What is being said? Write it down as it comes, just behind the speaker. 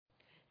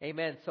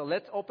Amen. So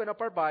let's open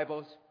up our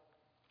Bibles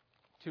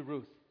to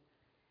Ruth.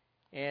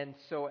 And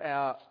so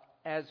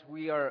as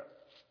we are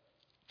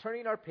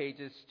turning our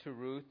pages to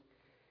Ruth,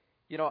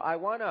 I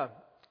want to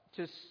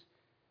just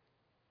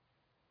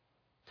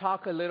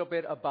talk a little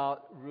bit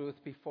about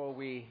Ruth before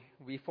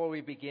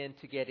we begin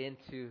to get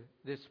into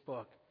this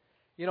book.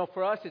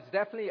 For us, it's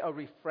definitely a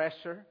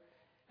refresher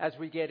as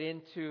we get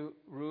into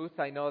Ruth.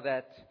 I know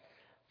that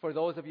for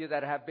those of you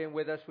that have been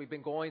with us, we've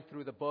been going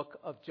through the book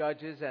of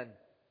Judges, and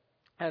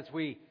as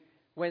we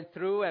went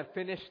through and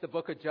finished the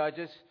book of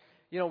Judges,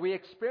 we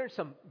experienced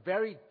some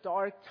very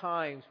dark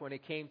times when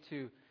it came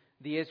to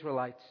the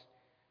Israelites.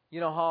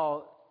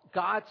 How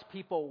God's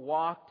people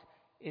walked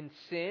in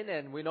sin,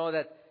 and we know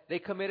that they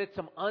committed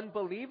some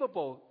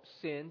unbelievable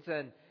sins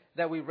and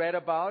that we read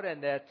about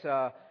and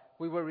that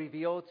we were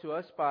revealed to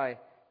us by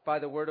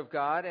the Word of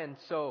God. And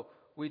so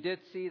we did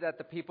see that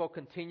the people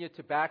continued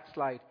to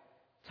backslide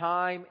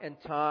time and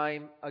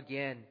time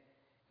again.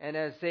 And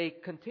as they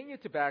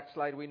continued to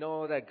backslide, we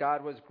know that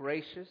God was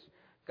gracious,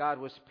 God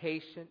was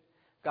patient,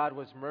 God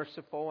was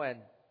merciful,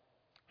 and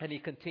He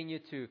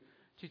continued to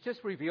just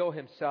reveal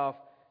Himself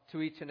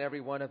to each and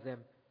every one of them.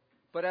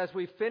 But as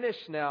we finish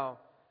now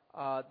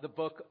the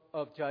book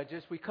of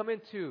Judges, we come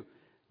into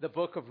the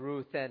book of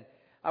Ruth, and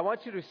I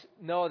want you to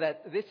know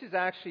that this is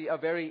actually a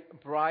very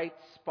bright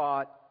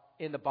spot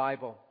in the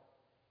Bible.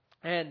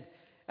 And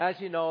as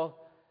you know,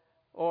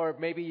 or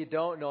maybe you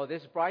don't know,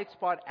 this bright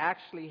spot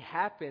actually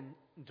happened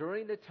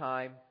during the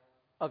time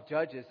of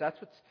Judges. That's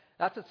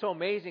what's so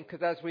amazing,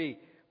 because as we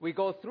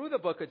go through the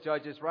book of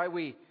Judges, right,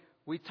 we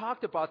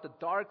talked about the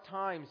dark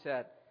times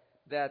that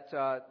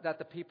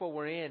the people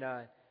were in,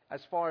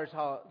 as far as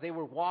how they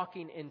were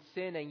walking in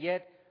sin, and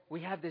yet we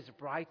have this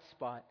bright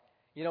spot.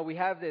 We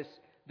have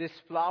this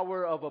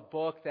flower of a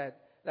book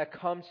that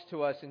comes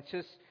to us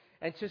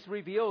and just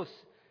reveals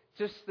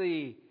just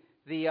the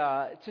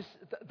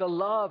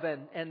love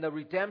and the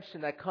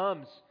redemption that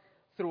comes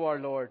through our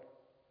Lord.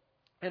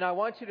 And I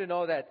want you to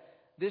know that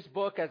this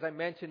book, as I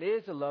mentioned,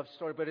 is a love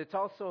story, but it's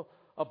also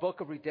a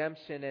book of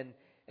redemption.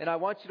 And I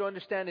want you to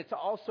understand it's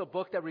also a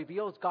book that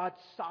reveals God's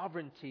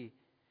sovereignty.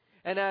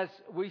 And as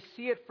we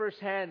see it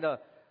firsthand,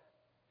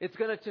 it's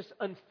going to just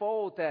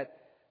unfold that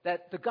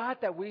the God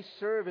that we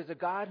serve is a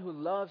God who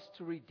loves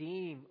to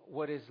redeem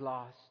what is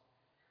lost.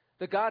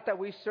 The God that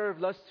we serve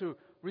loves to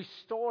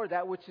restore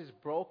that which is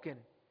broken.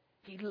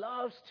 He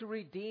loves to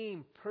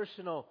redeem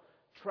personal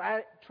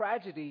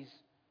tragedies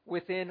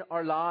within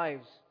our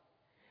lives.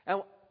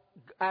 And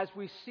as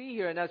we see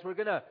here, and as we're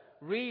going to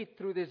read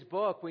through this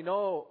book, we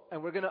know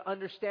and we're going to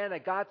understand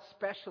that God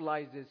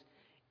specializes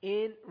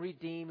in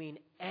redeeming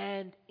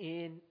and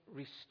in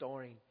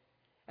restoring.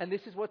 And this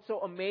is what's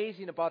so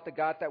amazing about the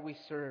God that we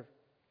serve.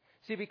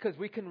 See, because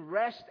we can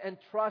rest and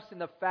trust in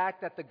the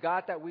fact that the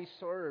God that we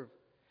serve,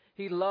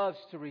 He loves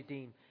to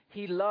redeem.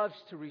 He loves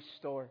to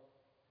restore.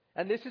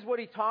 And this is what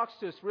He talks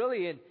to us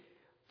really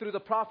through the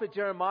prophet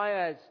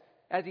Jeremiah,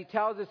 as he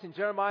tells us in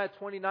Jeremiah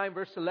 29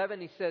 verse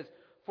 11, he says,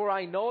 "For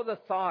I know the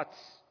thoughts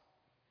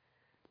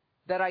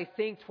that I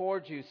think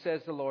towards you,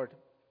 says the Lord,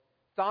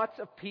 thoughts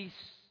of peace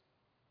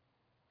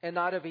and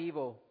not of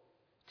evil,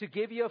 to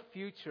give you a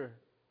future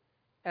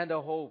and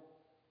a hope."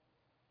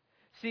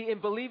 See, in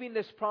believing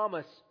this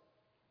promise,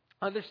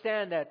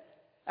 understand that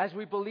as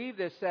we believe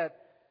this, that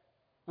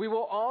we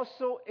will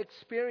also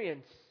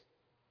experience,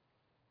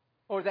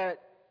 or that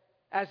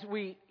as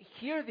we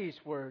hear these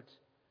words,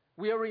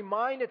 we are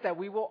reminded that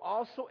we will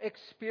also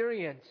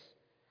experience,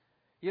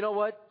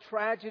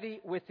 tragedy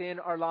within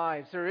our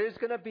lives. There is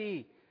going to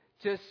be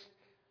just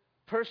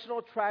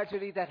personal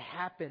tragedy that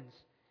happens.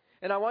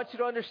 And I want you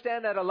to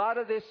understand that a lot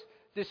of this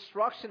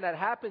destruction that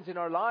happens in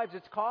our lives,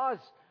 it's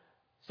caused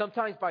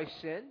sometimes by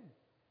sin.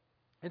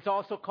 It's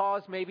also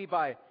caused maybe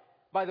by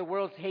the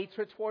world's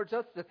hatred towards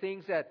us, the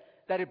things that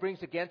it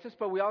brings against us.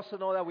 But we also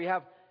know that we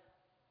have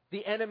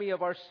the enemy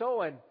of our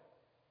soul, and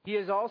he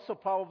is also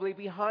probably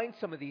behind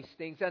some of these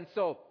things. And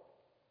so,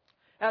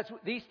 as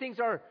these things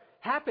are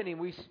happening,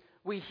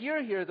 we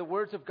hear here the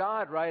words of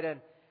God, right?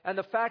 And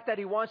the fact that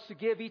He wants to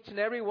give each and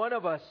every one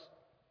of us,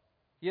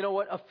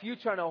 a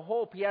future and a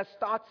hope. He has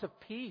thoughts of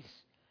peace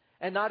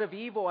and not of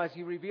evil, as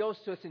He reveals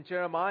to us in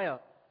Jeremiah.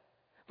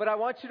 But I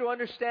want you to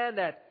understand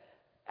that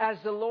as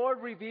the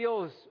Lord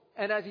reveals,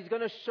 and as He's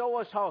going to show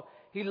us how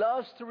He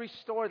loves to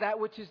restore that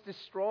which is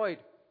destroyed,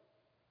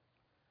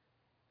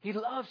 He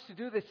loves to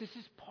do this. This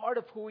is part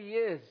of who He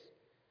is.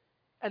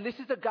 And this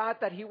is the God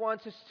that He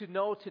wants us to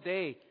know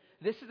today.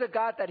 This is the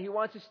God that He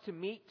wants us to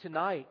meet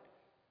tonight.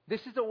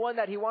 This is the one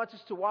that He wants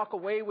us to walk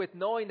away with,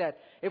 knowing that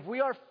if we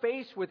are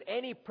faced with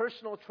any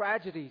personal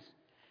tragedies,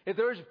 if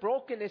there is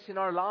brokenness in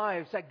our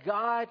lives, that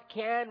God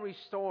can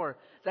restore,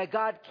 that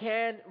God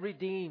can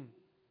redeem.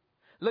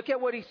 Look at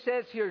what He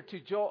says here to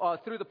Joel,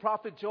 through the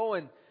prophet Joel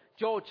in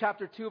Joel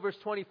chapter 2 verse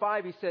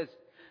 25. He says,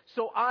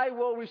 "So I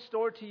will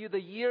restore to you the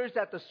years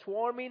that the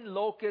swarming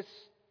locust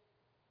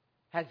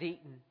has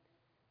eaten."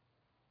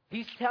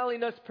 He's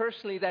telling us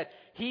personally that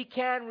He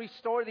can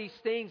restore these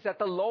things that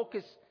the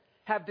locusts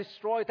have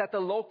destroyed, that the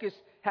locusts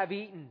have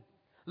eaten.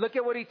 Look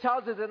at what he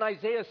tells us in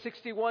Isaiah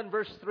 61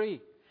 verse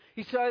 3.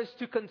 He says,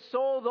 to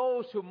console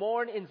those who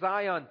mourn in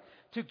Zion,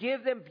 to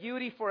give them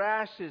beauty for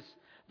ashes,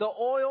 the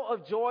oil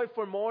of joy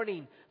for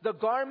mourning, the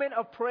garment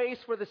of praise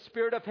for the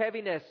spirit of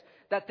heaviness,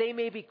 that they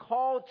may be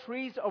called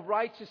trees of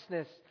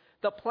righteousness,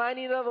 the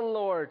planting of the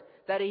Lord,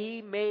 that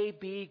He may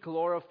be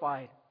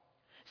glorified.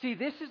 See,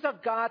 this is a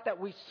God that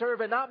we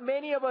serve, and not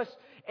many of us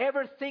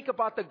ever think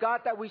about the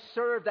God that we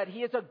serve, that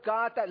He is a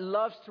God that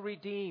loves to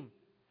redeem.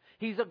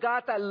 He's a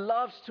God that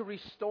loves to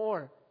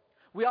restore.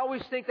 We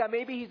always think that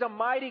maybe He's a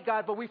mighty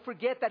God, but we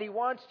forget that He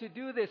wants to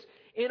do this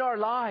in our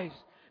lives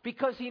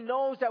because He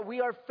knows that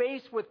we are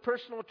faced with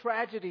personal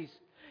tragedies.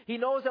 He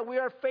knows that we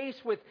are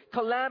faced with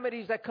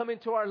calamities that come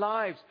into our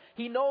lives.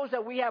 He knows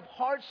that we have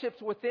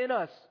hardships within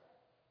us.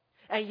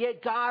 And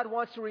yet God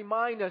wants to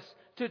remind us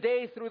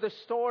today through the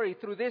story,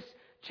 through this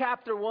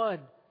chapter 1,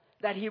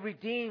 that He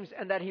redeems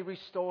and that He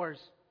restores.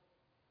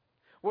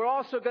 We're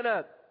also going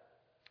to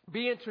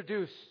be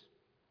introduced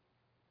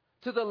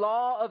to the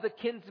law of the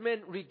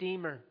kinsman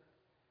redeemer.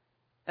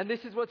 And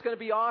this is what's going to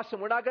be awesome.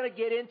 We're not going to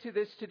get into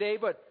this today,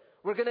 but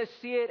we're going to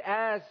see it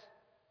as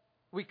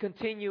we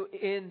continue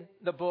in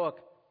the book.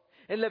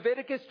 In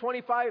Leviticus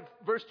 25,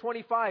 verse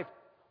 25,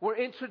 we're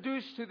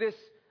introduced to this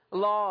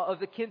law of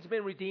the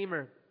kinsman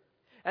redeemer.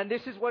 And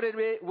this is what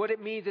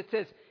it means. It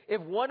says,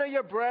 if one of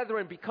your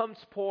brethren becomes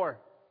poor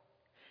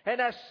and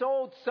has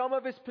sold some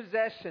of his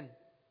possession,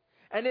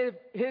 and if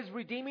his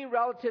redeeming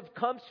relative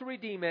comes to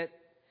redeem it,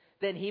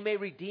 then he may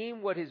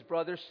redeem what his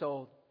brother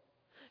sold.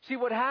 See,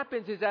 what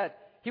happens is that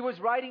he was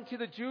writing to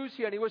the Jews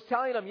here, and he was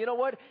telling them, you know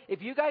what?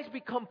 If you guys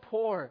become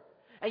poor,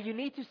 and you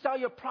need to sell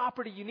your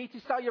property, you need to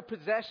sell your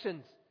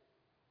possessions,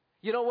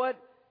 you know what?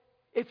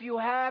 If you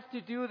have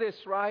to do this,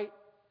 right,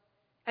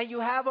 and you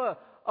have a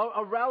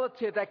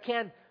relative that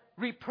can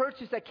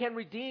repurchase, that can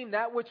redeem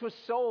that which was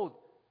sold,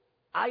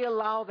 I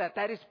allow that.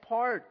 That is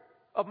part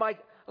of my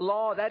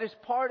law. That is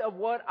part of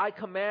what I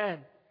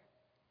command.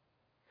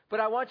 But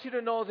I want you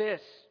to know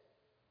this,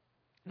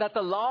 that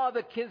the law of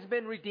the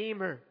kinsman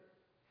redeemer,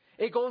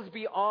 it goes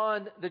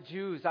beyond the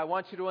Jews. I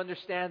want you to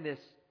understand this.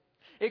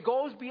 It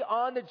goes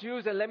beyond the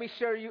Jews, and let me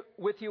share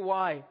with you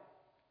why.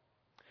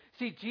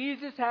 See,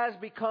 Jesus has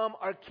become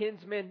our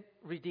kinsman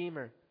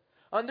redeemer.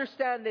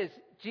 Understand this.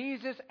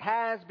 Jesus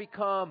has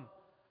become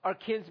our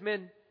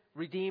kinsman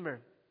redeemer.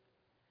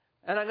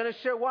 And I'm going to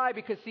share why.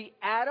 Because see,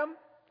 Adam,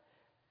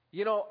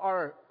 you know,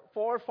 our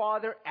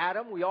forefather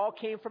Adam, we all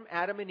came from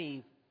Adam and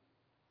Eve.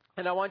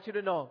 And I want you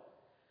to know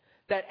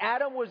that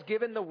Adam was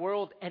given the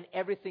world and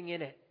everything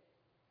in it.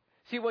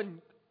 See, when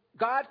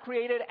God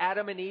created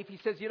Adam and Eve, He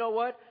says, you know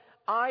what?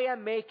 I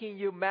am making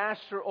you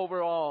master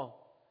over all.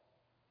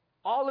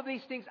 All of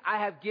these things I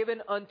have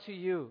given unto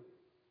you.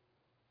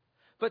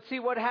 But see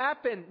what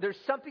happened, there's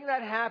something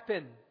that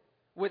happened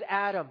with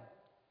Adam.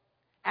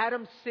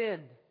 Adam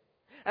sinned.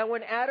 And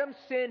when Adam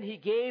sinned, he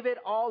gave it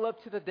all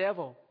up to the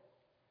devil.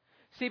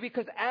 See,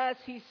 because as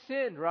he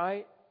sinned,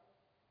 right,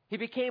 he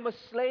became a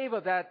slave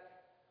of the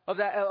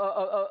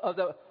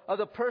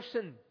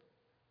person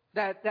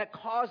that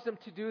caused him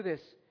to do this.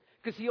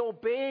 Because he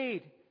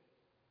obeyed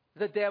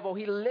the devil.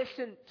 He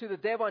listened to the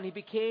devil, and he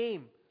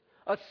became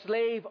a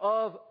slave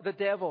of the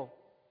devil.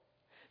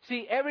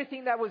 See,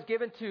 everything that was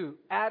given to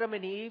Adam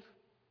and Eve,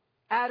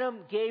 Adam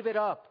gave it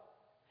up.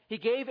 He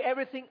gave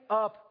everything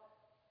up.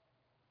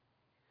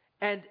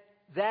 And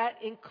that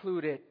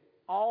included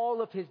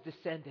all of his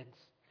descendants.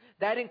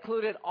 That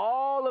included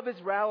all of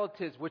his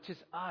relatives, which is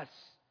us.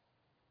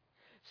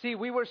 See,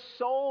 we were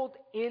sold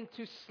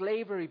into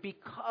slavery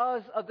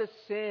because of the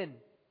sin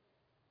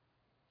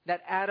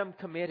that Adam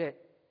committed.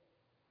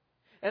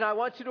 And I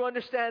want you to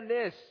understand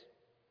this,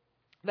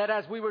 that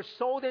as we were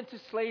sold into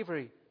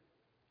slavery,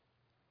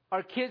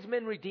 our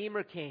kinsman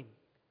redeemer came.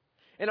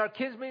 And our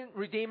kinsman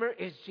redeemer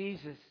is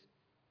Jesus.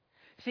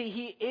 See,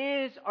 He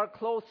is our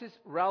closest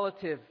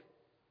relative.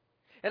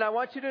 And I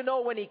want you to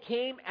know, when He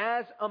came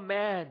as a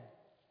man,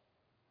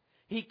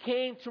 He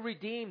came to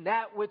redeem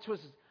that which was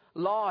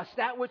lost,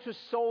 that which was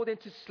sold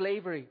into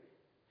slavery.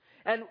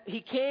 And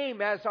He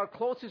came as our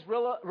closest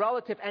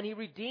relative, and He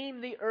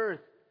redeemed the earth.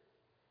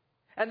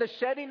 And the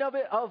shedding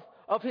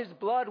of His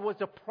blood was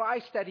the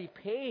price that He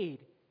paid.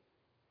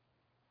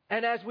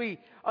 And as we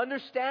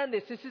understand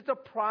this is the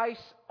price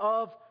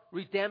of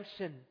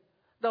redemption.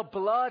 The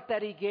blood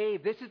that He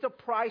gave. This is the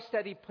price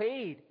that He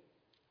paid.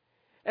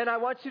 And I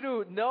want you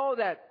to know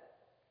that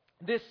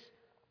this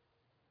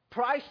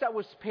price that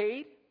was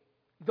paid,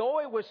 though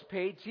it was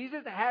paid,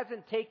 Jesus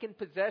hasn't taken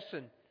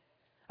possession.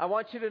 I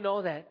want you to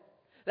know that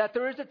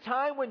there is a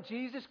time when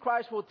Jesus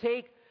Christ will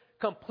take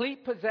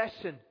complete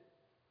possession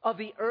of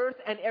the earth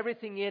and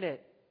everything in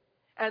it,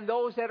 and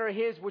those that are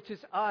His, which is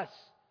us.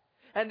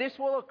 And this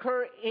will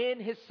occur in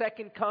His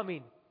second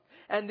coming.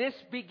 And this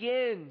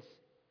begins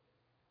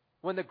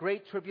when the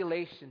Great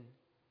Tribulation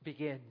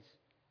begins.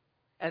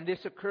 And this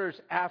occurs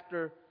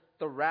after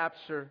the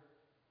rapture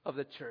of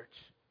the church.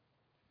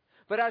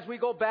 But as we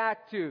go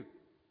back to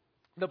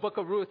the book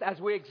of Ruth, as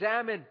we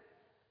examine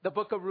the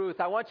book of Ruth,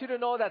 I want you to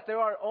know that there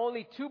are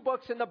only two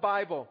books in the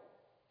Bible.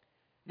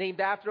 named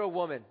after a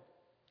woman.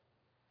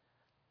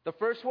 The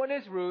first one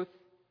is Ruth,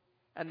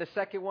 and the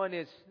second one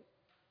is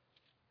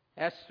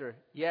Esther.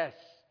 Yes,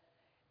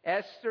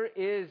 Esther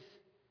is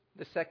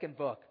the second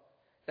book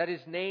that is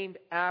named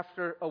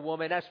after a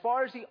woman. As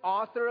far as the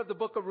author of the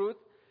book of Ruth,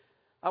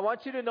 I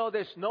want you to know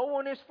this. No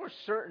one is for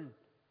certain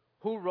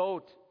who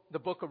wrote the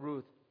book of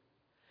Ruth.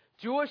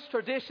 Jewish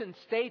tradition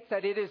states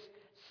that it is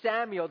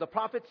Samuel, the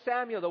prophet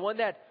Samuel, the one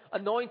that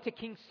anointed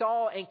King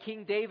Saul and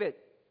King David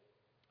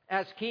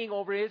as king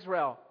over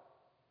Israel.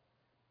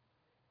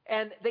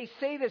 And they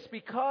say this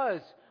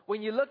because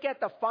when you look at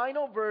the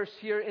final verse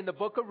here in the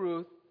book of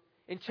Ruth,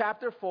 in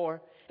chapter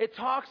 4, it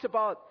talks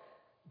about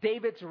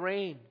David's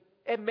reign.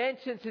 It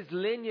mentions his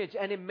lineage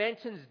and it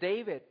mentions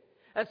David.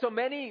 And so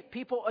many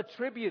people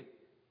attribute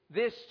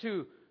this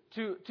to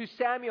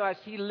Samuel as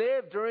he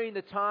lived during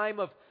the time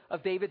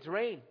of David's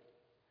reign.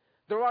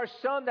 There are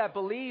some that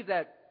believe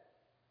that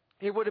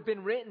it would have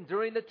been written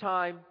during the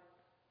time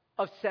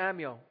of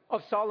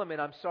Solomon.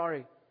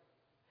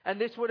 And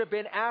this would have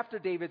been after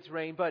David's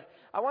reign. But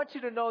I want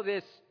you to know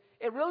this.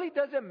 It really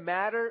doesn't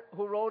matter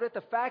who wrote it.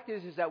 The fact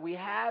is that we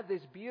have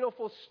this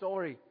beautiful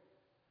story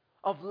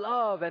of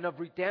love and of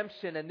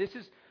redemption. And this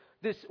is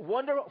this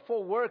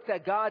wonderful work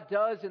that God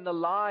does in the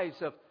lives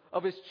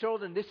of His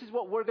children. This is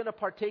what we're going to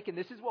partake in.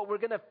 This is what we're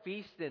going to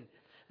feast in.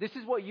 This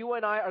is what you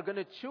and I are going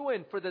to chew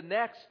in for the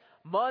next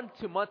month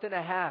to month and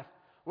a half.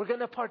 We're going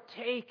to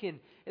partake in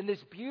this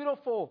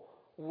beautiful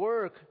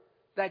work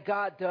that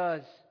God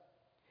does.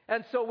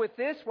 And so with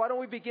this, why don't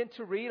we begin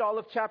to read all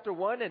of chapter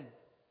 1, and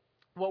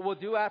what we'll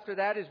do after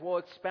that is we'll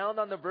expound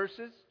on the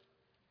verses,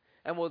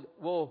 and the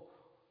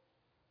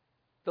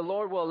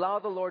Lord will allow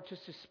the Lord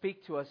just to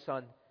speak to us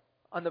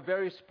on the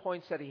various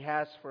points that He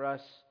has for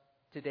us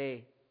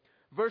today.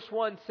 Verse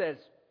 1 says,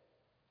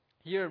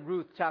 here in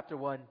Ruth chapter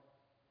 1,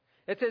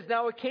 it says,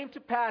 "Now it came to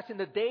pass in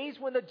the days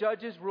when the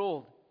judges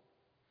ruled,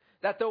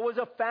 that there was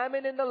a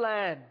famine in the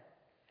land,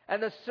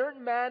 and a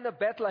certain man of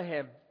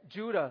Bethlehem,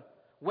 Judah,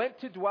 went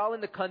to dwell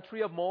in the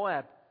country of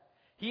Moab,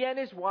 he and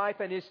his wife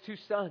and his 2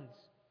 sons.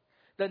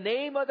 The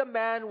name of the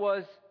man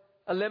was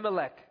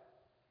Elimelech.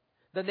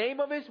 The name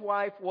of his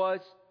wife was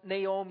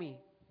Naomi.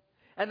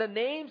 And the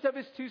names of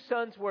his 2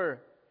 sons were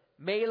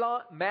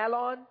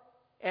Mahlon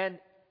and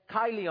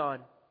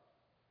Chilion,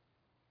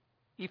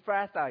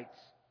 Ephrathites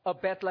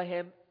of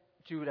Bethlehem,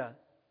 Judah.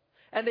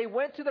 And they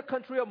went to the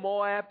country of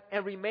Moab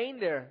and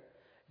remained there.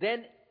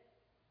 Then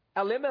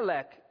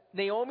Elimelech,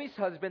 Naomi's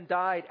husband,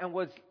 died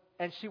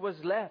and she was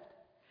left,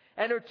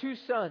 and her 2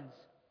 sons.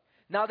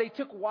 Now they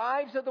took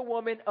wives of the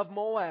women of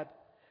Moab.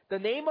 The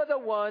name of the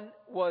one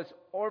was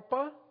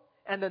Orpah,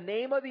 and the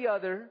name of the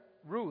other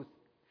Ruth.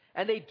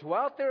 And they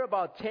dwelt there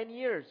about 10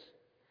 years.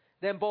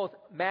 Then both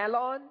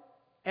Mahlon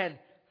and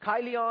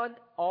Chilion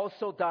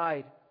also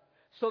died.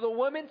 So the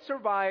woman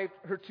survived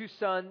her 2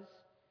 sons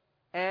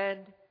and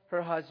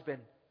her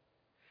husband.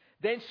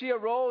 Then she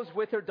arose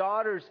with her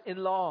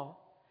daughters-in-law,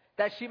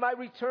 that she might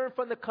return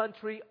from the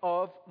country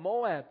of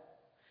Moab.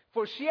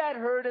 For she had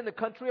heard in the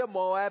country of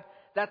Moab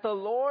that the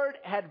Lord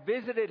had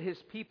visited His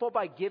people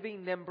by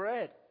giving them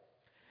bread.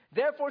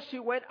 Therefore she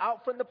went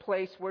out from the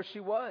place where she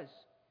was,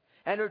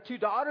 and her 2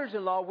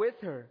 daughters-in-law with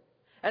her.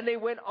 And they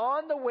went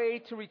on the way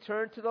to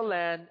return to the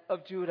land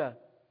of Judah.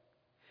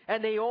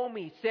 And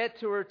Naomi said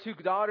to her 2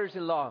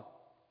 daughters-in-law,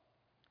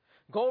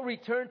 "Go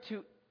return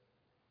to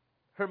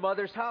her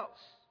mother's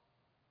house.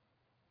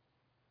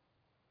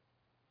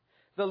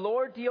 The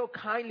Lord deal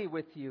kindly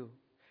with you,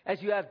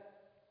 as you have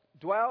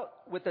dwelt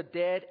with the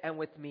dead and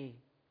with me.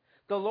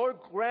 The Lord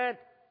grant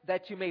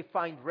that you may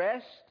find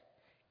rest,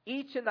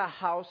 each in the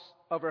house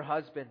of her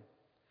husband."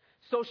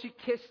 So she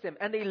kissed him,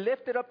 and they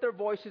lifted up their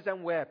voices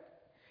and wept.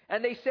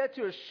 And they said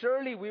to her,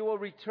 "Surely we will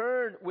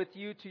return with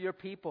you to your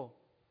people."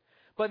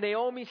 But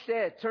Naomi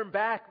said, "Turn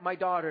back, my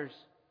daughters.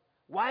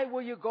 Why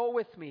will you go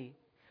with me?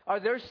 Are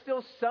there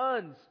still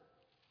sons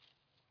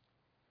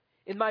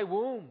in my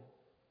womb,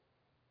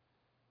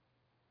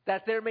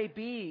 that there may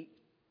be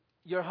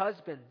your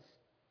husbands?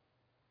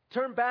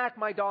 Turn back,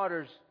 my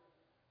daughters.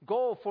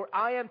 Go, for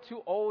I am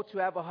too old to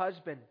have a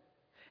husband.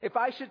 If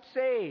I should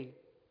say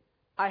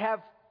I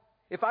have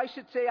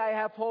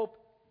hope,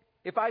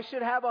 if I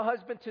should have a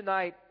husband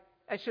tonight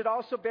and should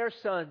also bear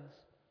sons,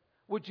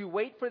 would you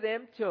wait for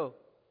them till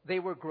they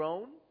were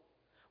grown?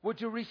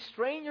 Would you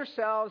restrain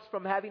yourselves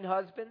from having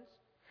husbands?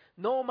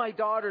 No, my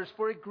daughters,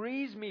 for it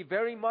grieves me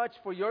very much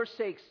for your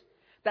sakes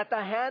that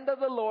the hand of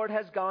the Lord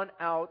has gone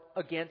out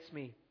against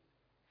me."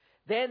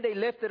 Then they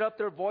lifted up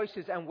their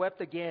voices and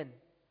wept again.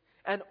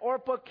 And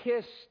Orpah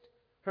kissed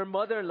her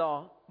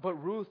mother-in-law, but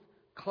Ruth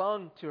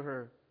clung to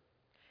her.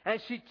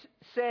 And she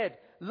said,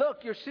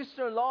 "Look, your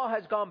sister-in-law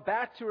has gone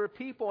back to her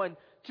people and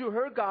to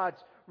her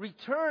gods.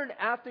 Return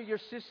after your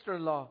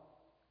sister-in-law."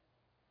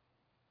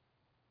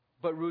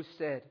 But Ruth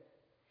said,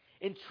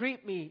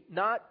 "Entreat me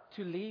not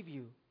to leave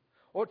you,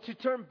 or to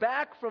turn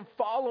back from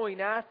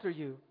following after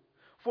you.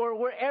 For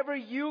wherever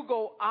you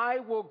go, I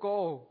will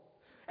go.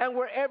 And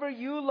wherever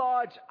you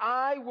lodge,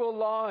 I will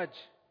lodge.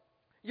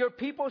 Your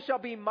people shall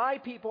be my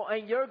people,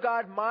 and your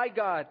God my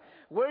God.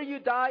 Where you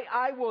die,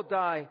 I will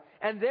die,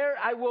 and there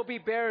I will be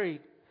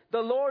buried. The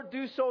Lord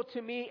do so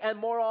to me, and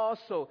more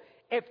also,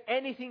 if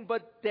anything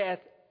but death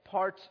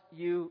parts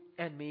you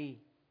and me.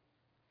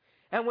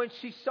 And when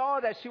she saw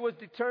that she was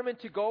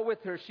determined to go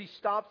with her, she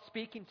stopped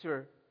speaking to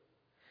her.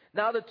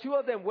 Now the two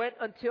of them went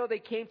until they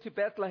came to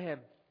Bethlehem.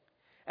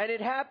 And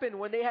it happened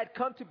when they had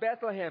come to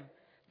Bethlehem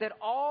that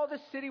all the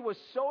city was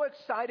so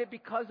excited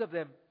because of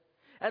them.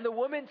 And the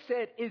woman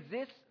said, "Is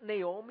this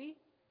Naomi?"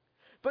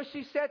 But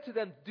she said to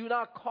them, "Do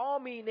not call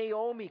me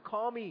Naomi,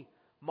 call me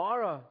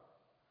Mara.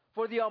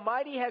 For the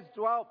Almighty has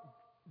dwelt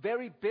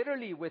very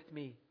bitterly with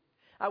me.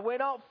 I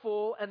went out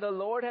full, and the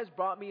Lord has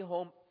brought me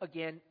home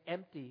again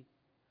empty.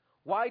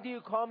 Why do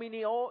you call me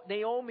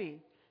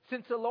Naomi,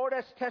 since the Lord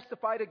has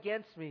testified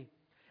against me,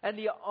 and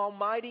the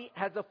Almighty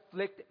has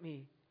afflicted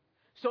me?"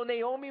 So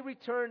Naomi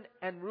returned,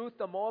 and Ruth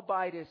the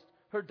Moabitess,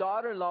 her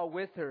daughter-in-law,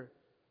 with her,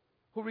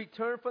 who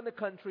returned from the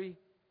country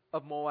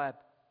of Moab.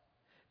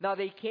 Now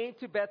they came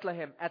to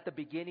Bethlehem at the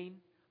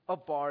beginning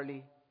of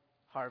barley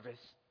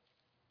harvest.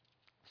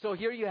 So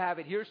here you have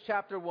it. Here's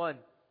chapter 1.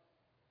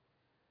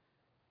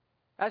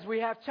 As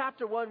we have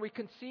chapter 1, we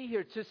can see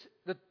here just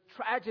the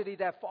tragedy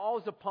that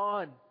falls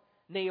upon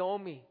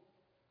Naomi.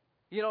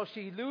 You know,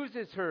 she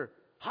loses her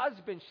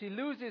husband. She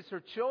loses her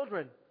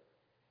children.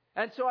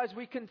 And so as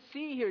we can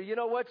see here, you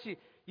know what?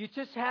 You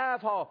just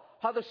have how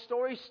the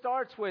story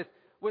starts with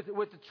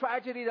the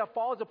tragedy that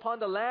falls upon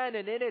the land.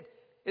 And in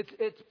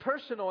it's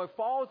personal. It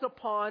falls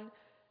upon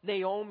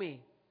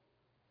Naomi.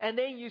 And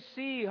then you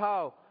see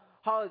how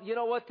you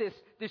know what,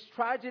 this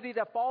tragedy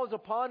that falls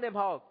upon them,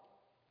 how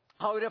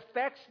it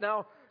affects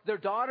now their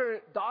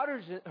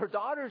her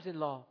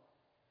daughters-in-law.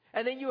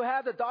 And then you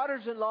have the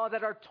daughters-in-law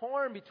that are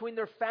torn between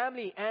their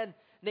family and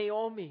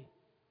Naomi.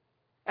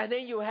 And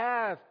then you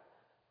have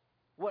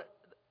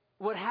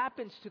what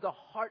happens to the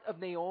heart of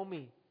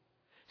Naomi.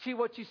 See,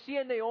 what you see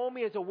in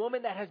Naomi is a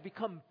woman that has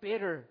become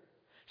bitter.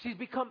 She's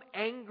become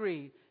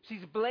angry.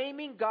 She's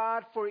blaming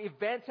God for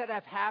events that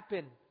have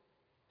happened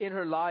in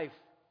her life.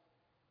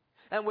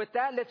 And with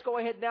that, let's go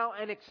ahead now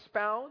and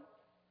expound.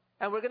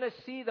 And we're going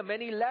to see the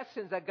many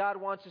lessons that God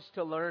wants us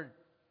to learn.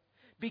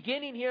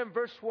 Beginning here in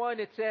verse 1,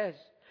 it says,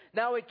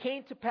 "Now it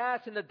came to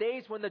pass in the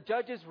days when the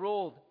judges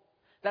ruled,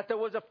 that there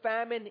was a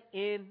famine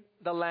in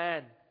the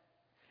land.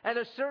 And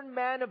a certain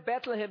man of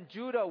Bethlehem,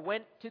 Judah,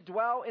 went to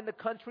dwell in the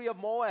country of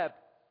Moab,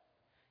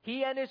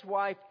 he and his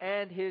wife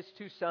and his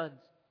 2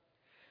 sons."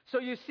 So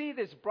you see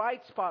this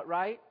bright spot,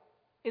 right?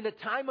 In the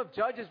time of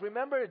Judges.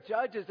 Remember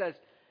Judges, as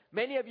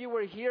many of you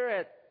were here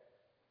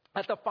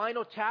at the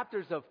final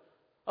chapters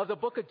of the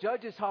book of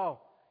Judges, how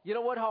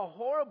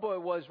horrible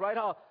it was, right?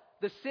 How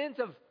the sins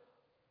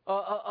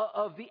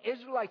of the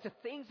Israelites, the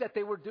things that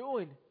they were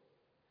doing.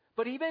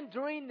 But even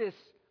during this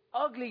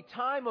ugly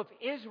time of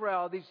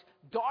Israel, these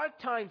dark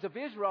times of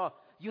Israel,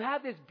 you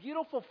have this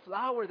beautiful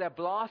flower that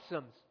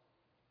blossoms.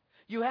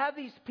 You have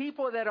these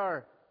people that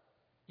are,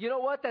 you know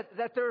what,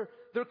 that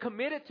they're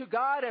committed to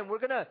God, and we're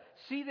going to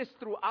see this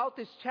throughout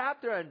this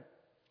chapter.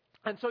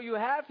 And so you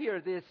have here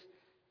this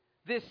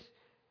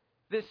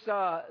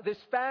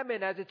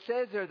famine, as it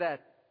says there,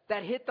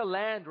 that hit the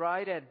land,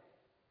 right?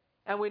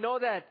 And we know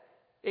that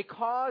it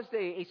caused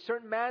a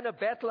certain man of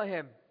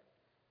Bethlehem.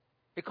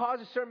 It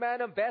caused a certain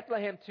man of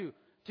Bethlehem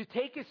to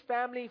take his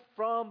family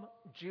from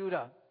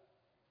Judah.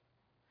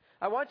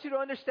 I want you to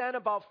understand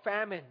about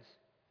famines.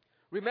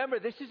 Remember,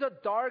 this is a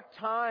dark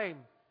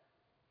time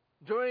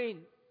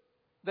during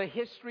the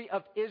history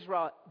of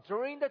Israel,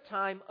 during the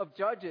time of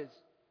Judges.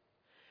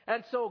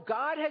 And so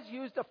God has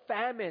used a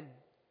famine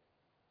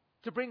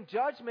to bring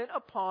judgment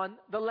upon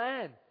the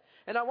land.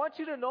 And I want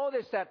you to know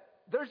this, that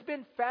there's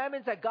been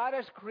famines that God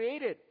has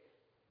created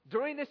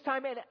during this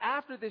time and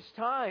after this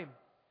time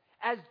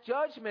as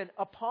judgment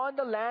upon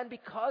the land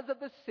because of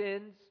the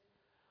sins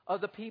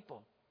of the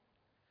people.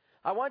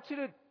 I want you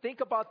to think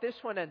about this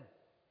one, and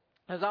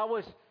as I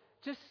was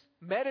just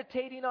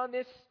meditating on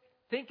this,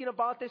 thinking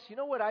about this, you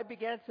know what I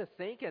began to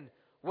think, and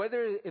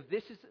whether if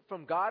this is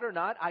from God or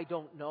not, I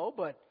don't know,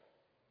 but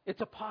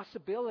it's a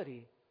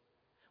possibility.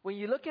 When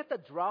you look at the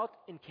drought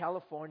in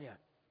California,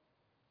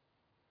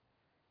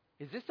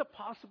 is this a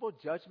possible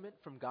judgment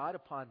from God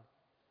upon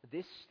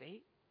this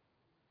state?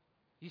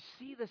 You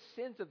see the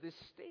sins of this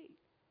state.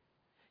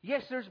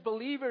 Yes, there's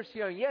believers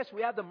here. And yes,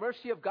 we have the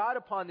mercy of God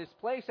upon this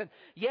place. And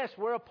yes,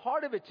 we're a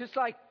part of it, just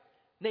like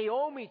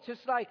Naomi,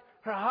 just like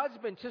her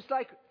husband, just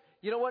like,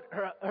 you know what,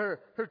 her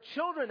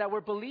children that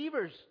were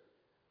believers.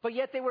 But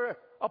yet they were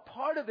a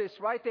part of this,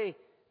 right?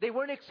 They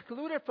weren't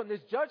excluded from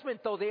this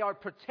judgment, though they are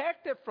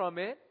protected from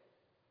it.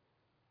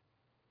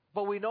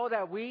 But we know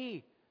that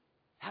we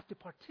have to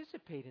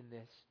participate in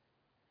this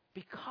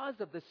because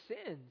of the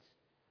sins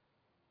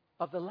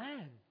of the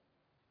land.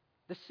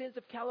 The sins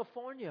of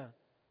California.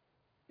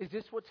 Is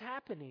this what's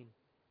happening?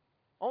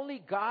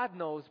 Only God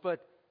knows,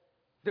 but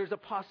there's a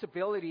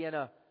possibility, and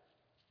a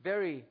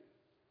very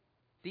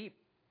deep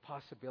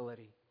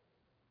possibility.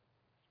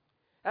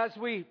 As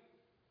we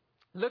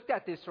looked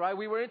at this, right,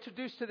 we were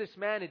introduced to this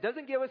man. It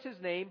doesn't give us his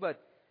name, but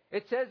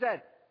It says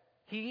that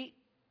he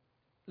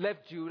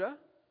left Judah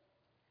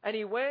and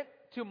he went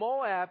to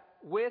Moab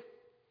with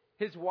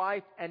his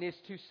wife and his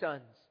 2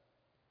 sons.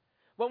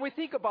 When we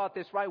think about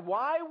this, right,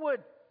 why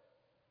would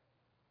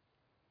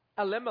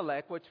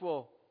Elimelech, which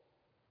we'll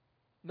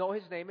know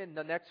his name in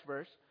the next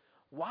verse,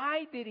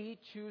 why did he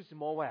choose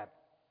Moab?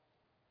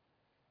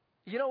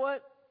 You know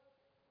what?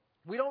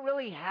 We don't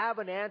really have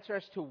an answer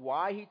as to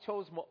why he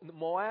chose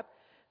Moab.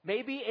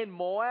 Maybe in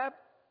Moab,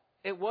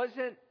 there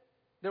wasn't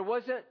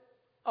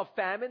a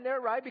famine there,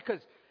 right? Because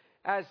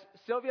as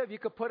Sylvia, if you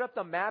could put up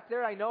the map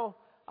there, I know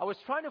I was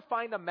trying to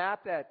find a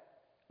map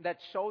that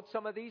showed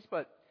some of these,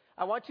 but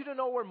I want you to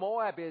know where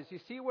Moab is. You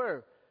see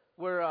where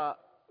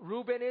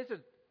Reuben is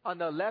on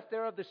the left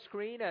there of the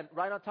screen, and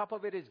right on top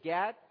of it is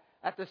Gad.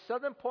 At the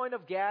southern point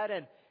of Gad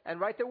and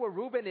right there where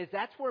Reuben is,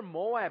 that's where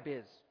Moab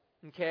is.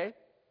 Okay?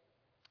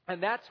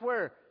 And that's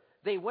where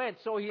they went.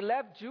 So he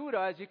left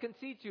Judah, as you can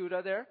see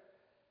Judah there.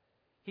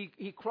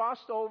 He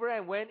crossed over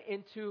and went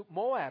into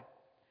Moab.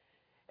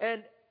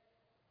 And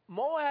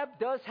Moab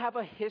does have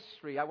a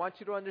history. I want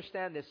you to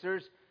understand this.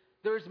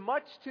 There's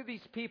much to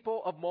these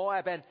people of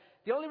Moab. And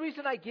the only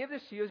reason I give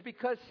this to you is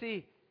because,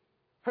 see,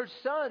 her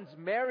sons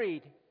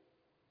married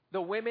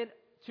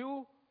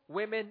 2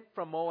 women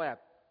from Moab.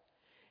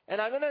 And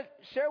I'm going to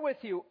share with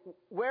you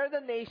where the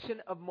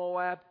nation of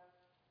Moab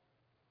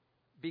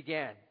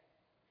began.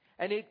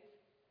 And it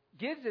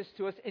gives this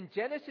to us in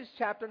Genesis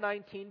chapter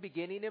 19,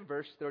 beginning in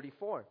verse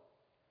 34.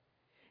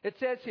 It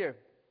says here,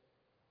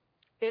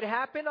 "It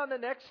happened on the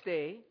next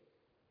day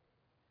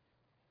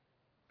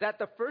that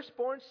the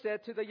firstborn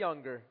said to the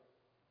younger,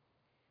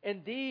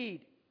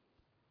 'Indeed,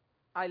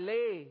 I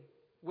lay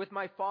with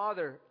my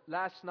father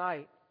last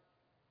night.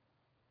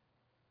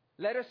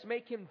 Let us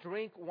make him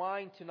drink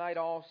wine tonight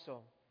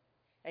also.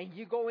 And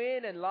you go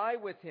in and lie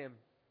with him,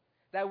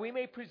 that we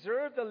may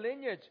preserve the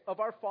lineage of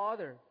our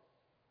father.'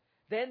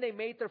 Then they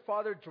made their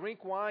father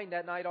drink wine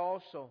that night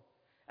also.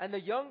 And the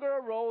younger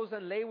arose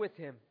and lay with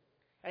him.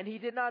 And he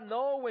did not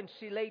know when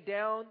she lay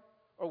down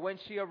or when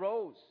she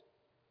arose.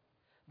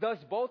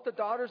 Thus both the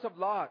daughters of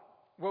Lot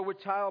were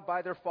with child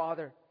by their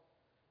father.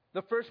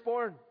 The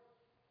firstborn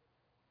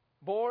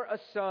bore a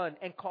son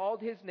and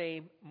called his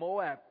name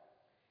Moab.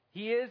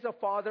 He is a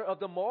father of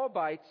the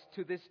Moabites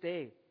to this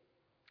day.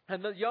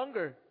 And the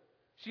younger,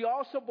 she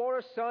also bore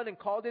a son and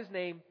called his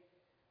name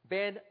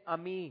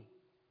Ben-Ami.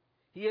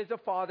 He is the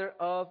father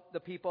of the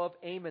people of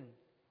Ammon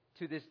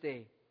to this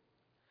day."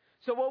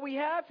 So what we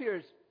have here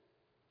is,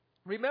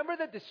 remember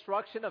the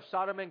destruction of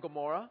Sodom and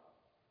Gomorrah?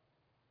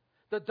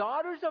 The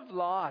daughters of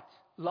Lot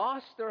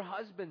lost their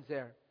husbands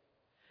there.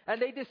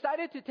 And they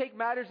decided to take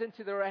matters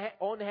into their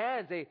own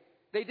hands.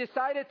 They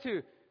decided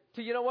to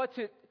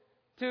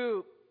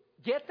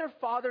get their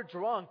father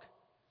drunk.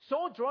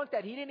 So drunk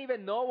that he didn't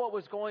even know what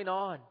was going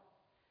on.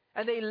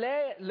 And they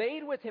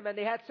laid with him and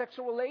they had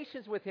sexual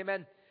relations with him.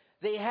 And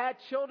they had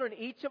children.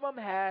 Each of them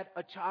had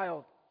a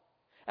child.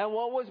 And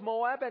one was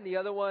Moab and the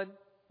other one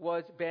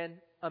was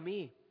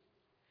Ben-Ami.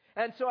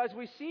 And so as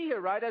we see here,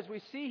 right,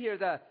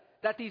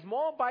 that these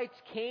Moabites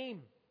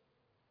came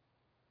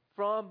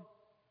from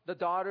the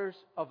daughters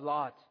of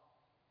Lot.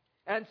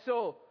 And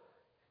so,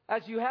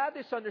 as you have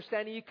this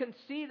understanding, you can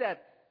see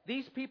that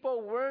these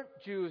people weren't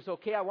Jews,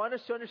 okay? I want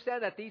us to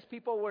understand that these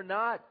people were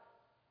not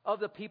of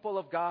the people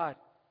of God.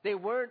 They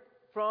weren't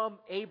from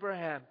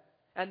Abraham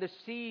and the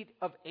seed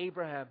of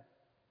Abraham.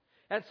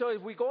 And so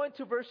if we go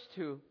into verse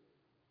 2,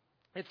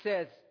 it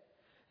says,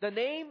 "The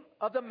name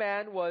of the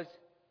man was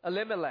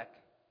Elimelech."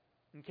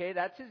 Okay,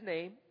 that's his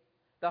name.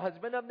 The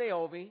husband of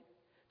Naomi.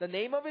 The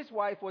name of his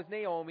wife was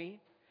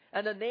Naomi.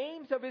 And the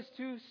names of his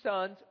 2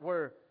 sons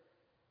were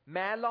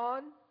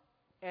Mahlon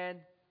and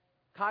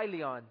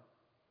Chilion,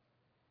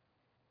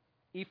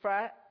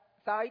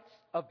 Ephrathites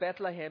of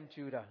Bethlehem,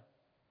 Judah.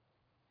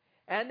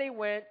 And they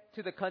went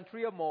to the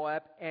country of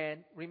Moab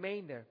and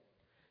remained there.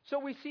 So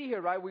we see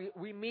here, right,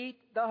 we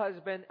meet the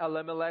husband,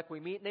 Elimelech. We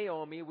meet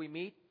Naomi. We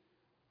meet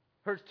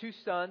her 2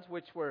 sons,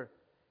 which were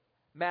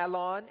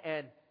Mahlon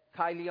and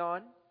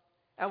Chilion.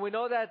 And we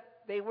know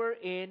that they were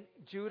in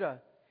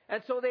Judah.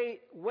 And so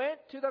they went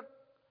to the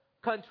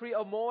country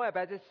of Moab,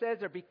 as it says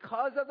there,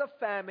 because of the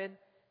famine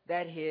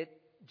that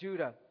hit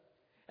Judah.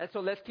 And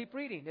so let's keep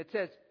reading. It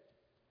says,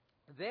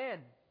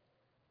 "Then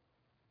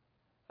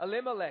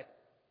Elimelech,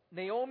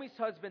 Naomi's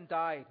husband,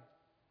 died,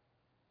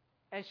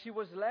 and she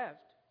was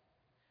left,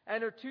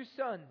 and her 2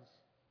 sons.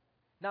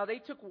 Now they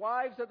took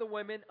wives of the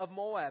women of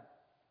Moab.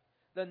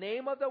 The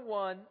name of the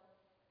one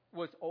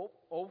was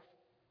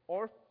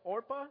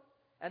Orpah,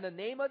 and the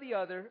name of the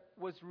other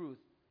was Ruth.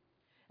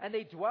 And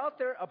they dwelt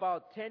there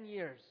about 10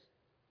 years.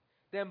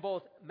 Then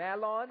both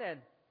Mahlon and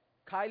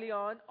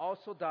Chilion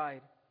also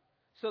died.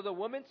 So the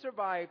woman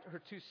survived her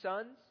 2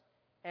 sons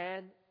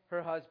and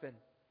her husband."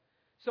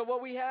 So what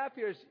we have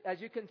here is,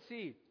 as you can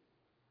see,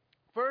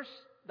 first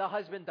the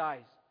husband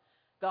dies.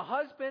 The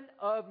husband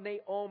of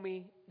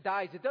Naomi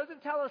dies. It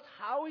doesn't tell us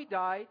how he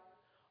died.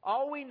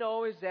 All we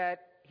know is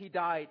that he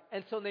died.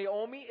 And so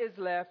Naomi is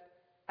left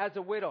as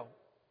a widow.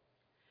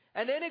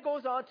 And then it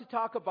goes on to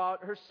talk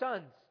about her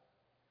sons.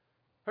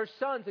 her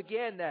sons,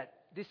 again, that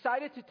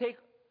decided to take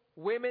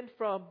women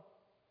from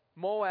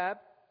Moab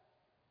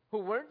who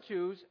weren't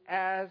Jews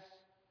as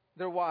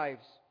their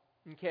wives.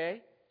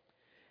 Okay?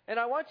 And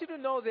I want you to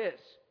know this.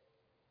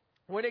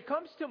 When it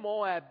comes to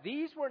Moab,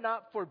 these were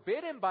not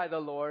forbidden by the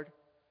Lord,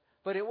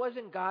 but it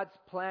wasn't God's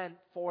plan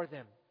for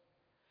them.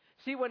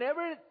 See,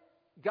 whenever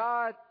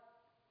God,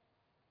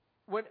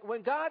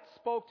 when God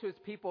spoke to His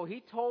people,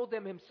 He told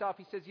them Himself,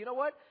 He says, you know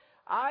what?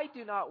 I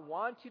do not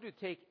want you to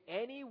take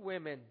any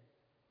women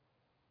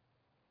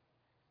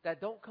that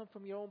don't come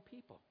from your own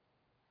people.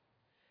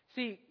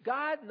 See,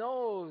 God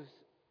knows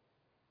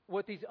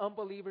what these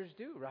unbelievers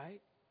do,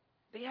 right?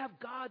 They have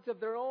gods of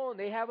their own.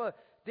 They have a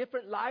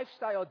different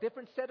lifestyle, a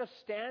different set of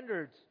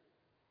standards.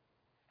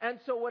 And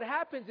so what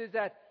happens is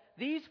that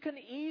these can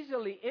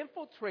easily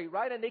infiltrate,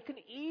 right? And they can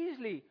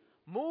easily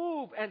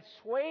move and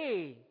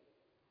sway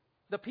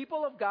the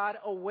people of God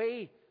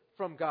away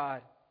from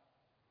God.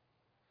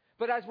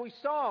 But as we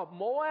saw,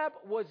 Moab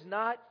was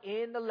not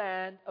in the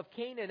land of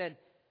Canaan. And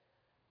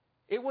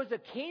it was the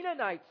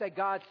Canaanites that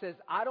God says,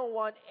 I don't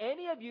want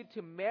any of you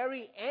to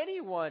marry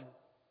anyone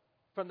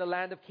from the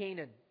land of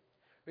Canaan.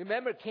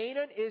 Remember,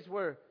 Canaan is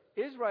where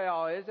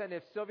Israel is. And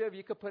if Sylvia, if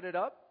you could put it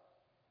up.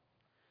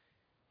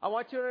 I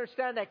want you to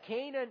understand that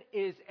Canaan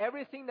is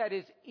everything that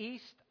is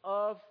east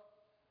of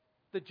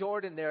the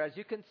Jordan there. As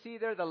you can see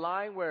there, the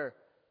line where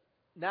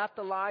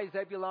Naphtali,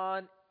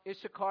 Zebulun,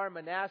 Issachar,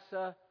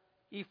 Manasseh,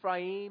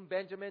 Ephraim,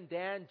 Benjamin,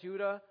 Dan,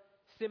 Judah,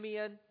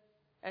 Simeon,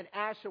 and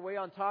Asher way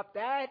on top,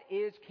 that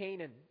is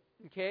Canaan.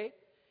 Okay?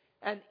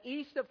 And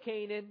east of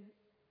Canaan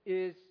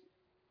is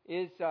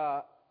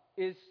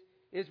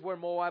where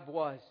Moab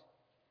was.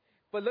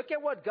 But look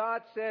at what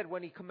God said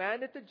when He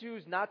commanded the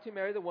Jews not to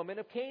marry the women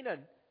of Canaan.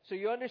 So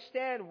you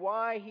understand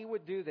why He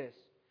would do this.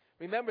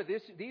 Remember,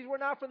 these were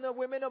not from the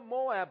women of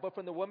Moab, but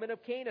from the women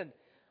of Canaan.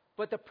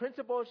 But the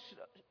principle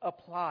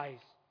applies.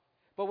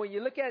 But when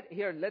you look at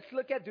here, let's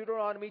look at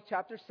Deuteronomy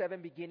chapter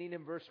 7, beginning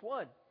in verse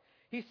 1.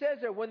 He says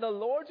there, when the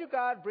Lord your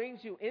God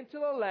brings you into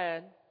the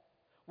land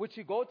which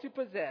you go to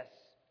possess,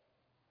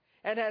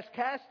 and has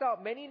cast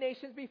out many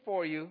nations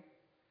before you,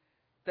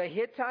 the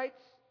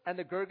Hittites and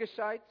the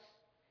Girgashites,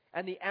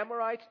 and the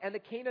Amorites and the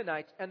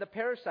Canaanites, and the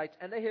Perizzites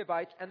and the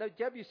Hivites and the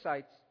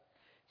Jebusites,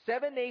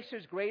 7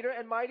 nations greater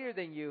and mightier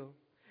than you.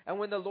 And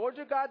when the Lord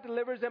your God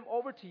delivers them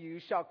over to you,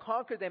 you shall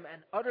conquer them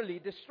and utterly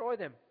destroy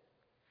them.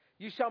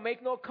 You shall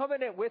make no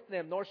covenant with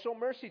them, nor show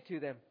mercy to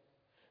them,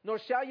 nor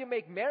shall you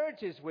make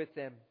marriages with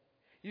them.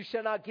 You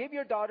shall not give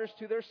your daughters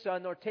to their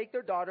son, nor take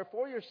their daughter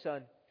for your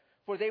son,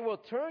 for they will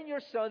turn your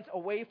sons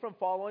away from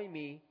following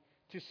me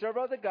to serve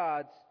other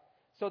gods.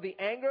 So the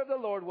anger of the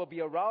Lord will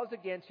be aroused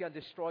against you and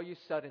destroy you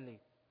suddenly.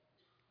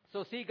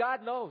 So see,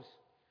 God knows.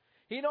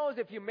 He knows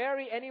if you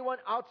marry anyone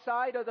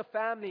outside of the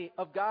family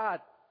of God,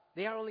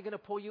 they are only going to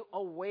pull you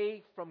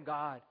away from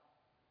God.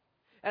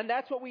 And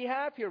that's what we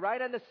have here,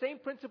 right? And the same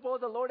principle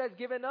the Lord has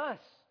given us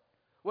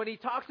when He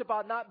talks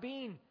about not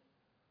being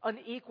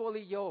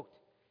unequally yoked.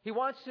 He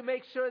wants to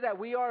make sure that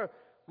we are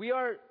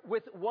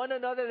with one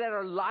another that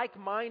are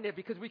like-minded,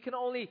 because we can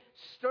only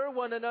stir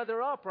one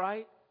another up,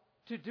 right?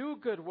 To do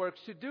good works,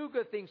 to do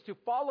good things, to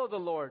follow the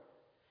Lord.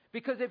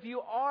 Because if you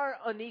are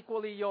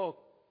unequally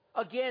yoked,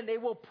 again, they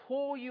will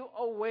pull you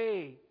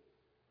away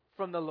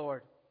from the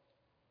Lord.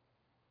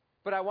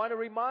 But I want to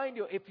remind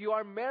you, if you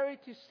are married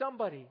to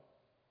somebody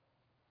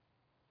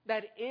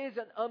that is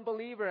an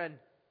unbeliever, and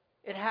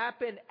it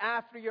happened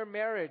after your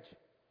marriage,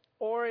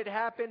 or it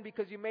happened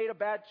because you made a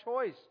bad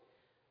choice,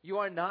 you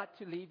are not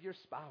to leave your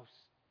spouse.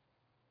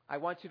 I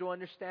want you to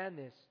understand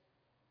this.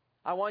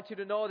 I want you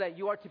to know that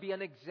you are to be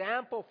an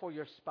example for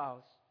your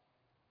spouse.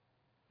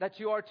 That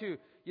you are to,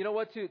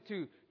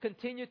 to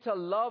continue to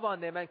love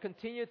on them and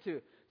continue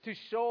to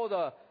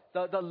show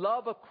the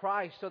love of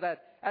Christ, so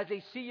that as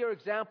they see your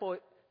example,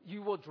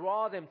 you will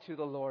draw them to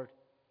the Lord.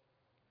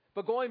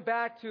 But going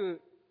back to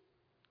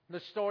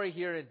the story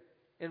here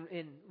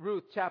in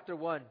Ruth chapter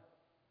 1.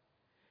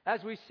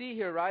 As we see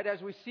here, right,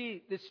 as we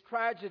see this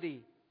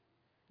tragedy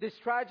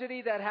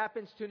that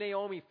happens to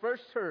Naomi.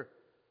 First, her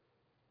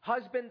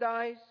husband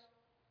dies,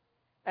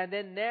 and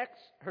then next,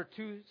 her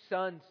 2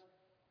 sons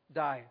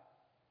die.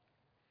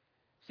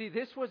 See,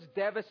 this was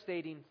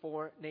devastating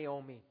for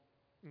Naomi,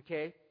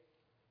 okay?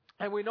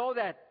 And we know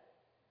that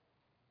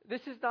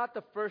this is not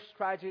the first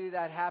tragedy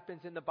that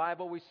happens in the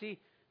Bible. We see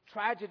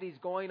tragedies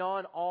going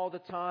on all the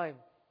time.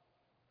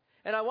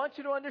 And I want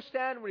you to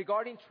understand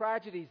regarding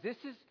tragedies, this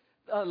is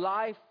a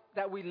life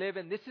that we live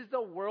in. This is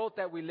the world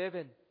that we live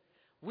in.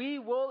 We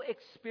will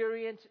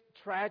experience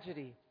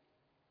tragedy.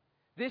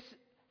 This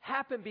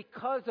happened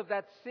because of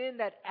that sin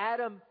that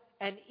Adam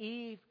and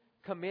Eve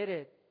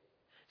committed.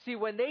 See,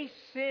 when they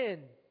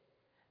sinned,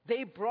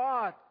 they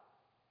brought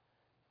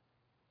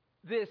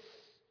this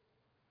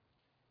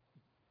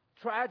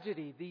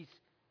tragedy, these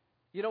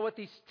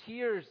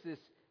tears,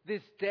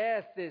 this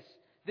death, this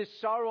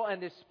sorrow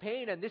and this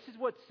pain. And this is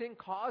what sin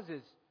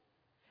causes.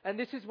 And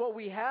this is what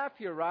we have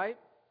here, right?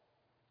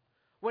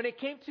 When it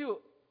came to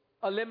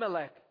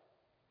Elimelech,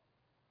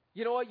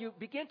 you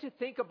begin to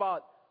think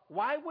about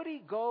why would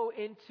he go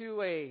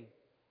into a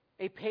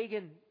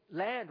pagan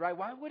land, right?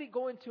 Why would he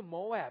go into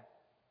Moab?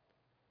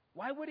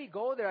 Why would he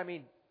go there? I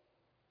mean,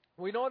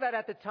 we know that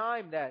at the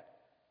time that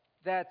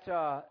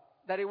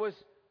it was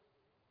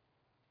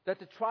that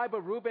the tribe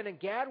of Reuben and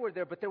Gad were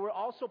there, but there were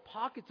also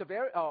pockets of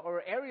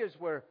areas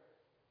where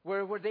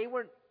they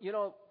weren't,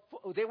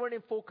 they weren't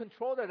in full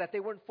control there, that they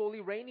weren't fully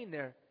reigning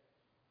there.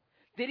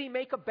 Did he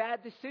make a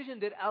bad decision?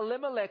 Did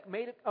Elimelech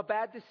make a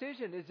bad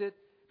decision? Is it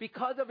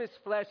because of his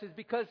flesh? Is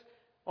because,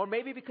 or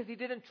maybe because he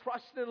didn't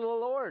trust in the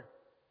Lord?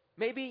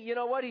 Maybe,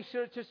 he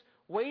should have just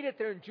waited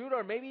there in Judah,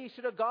 or maybe he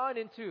should have gone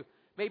into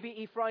maybe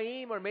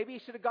Ephraim, or maybe he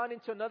should have gone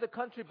into another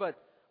country. But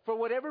for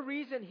whatever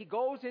reason, he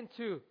goes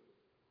into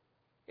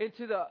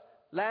the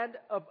land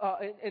of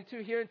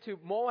into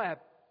Moab,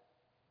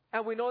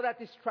 and we know that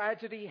this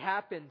tragedy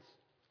happens.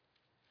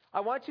 I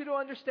want you to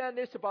understand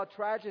this about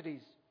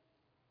tragedies.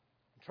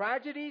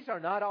 Tragedies are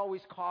not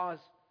always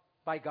caused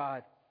by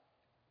God.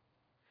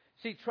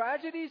 See,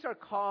 tragedies are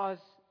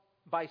caused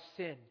by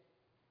sin.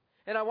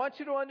 And I want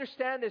you to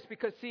understand this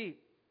because, see,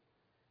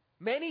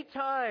 many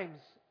times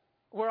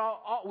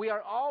we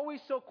are always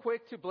so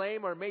quick to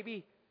blame, or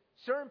maybe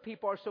certain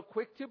people are so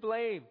quick to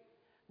blame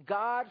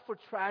God for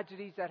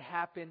tragedies that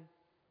happen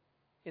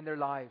in their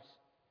lives.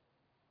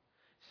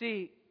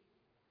 See,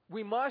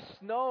 we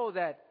must know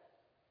that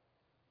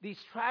these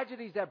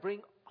tragedies that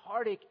bring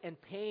heartache and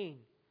pain,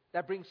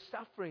 that bring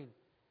suffering,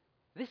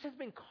 this has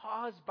been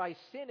caused by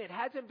sin. It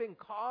hasn't been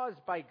caused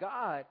by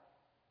God.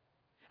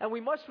 And we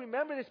must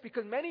remember this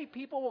because many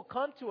people will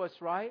come to us,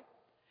 right?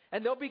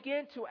 And they'll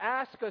begin to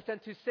ask us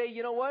and to say,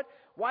 you know what?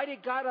 Why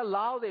did God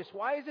allow this?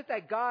 Why is it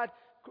that God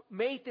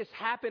made this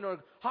happen? Or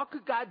how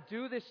could God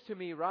do this to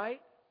me, right?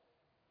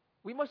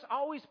 We must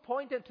always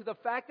point them to the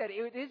fact that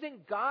it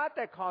isn't God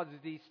that causes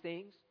these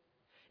things.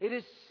 It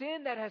is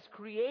sin that has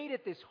created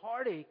this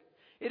heartache.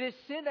 It is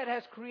sin that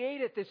has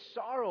created this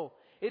sorrow.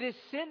 It is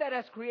sin that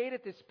has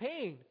created this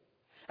pain.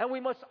 And we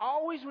must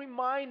always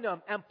remind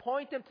them and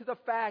point them to the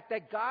fact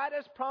that God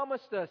has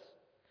promised us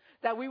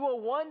that we will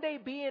one day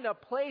be in a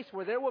place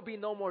where there will be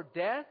no more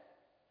death,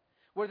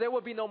 where there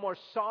will be no more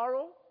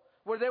sorrow,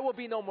 where there will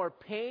be no more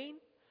pain,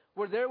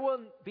 where there will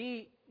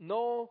be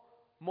no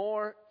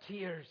more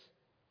tears.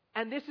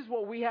 And this is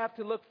what we have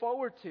to look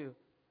forward to.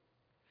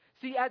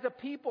 See, as a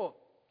people,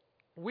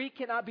 we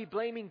cannot be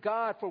blaming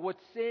God for what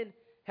sin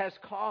has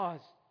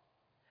caused.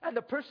 And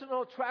the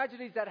personal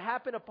tragedies that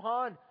happen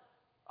upon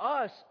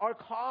us are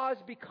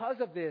caused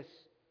because of this.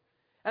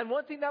 And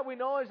one thing that we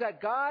know is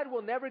that God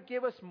will never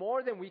give us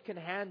more than we can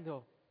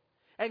handle.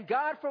 And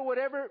God, for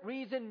whatever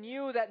reason,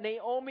 knew that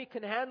Naomi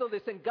can handle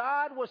this. And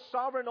God was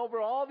sovereign over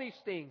all these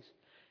things.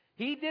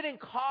 He didn't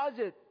cause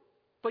it,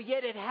 but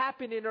yet it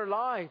happened in her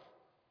life.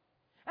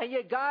 And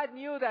yet God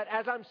knew that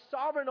as I'm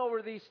sovereign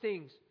over these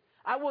things,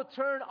 I will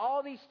turn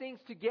all these things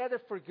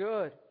together for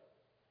good.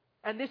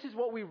 And this is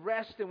what we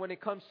rest in when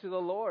it comes to the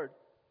Lord.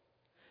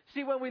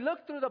 See, when we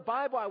look through the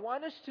Bible, I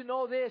want us to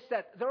know this,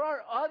 that there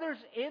are others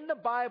in the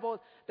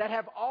Bible that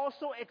have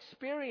also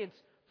experienced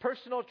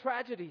personal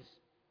tragedies.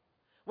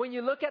 When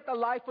you look at the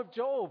life of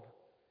Job,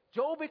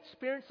 Job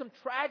experienced some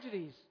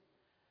tragedies.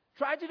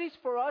 Tragedies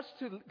for us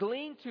to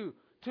glean to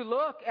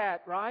look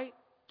at, right?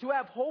 To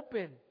have hope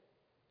in.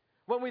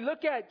 When we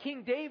look at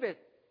King David,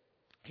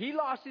 he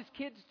lost his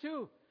kids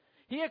too.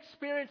 He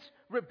experienced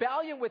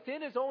rebellion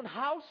within his own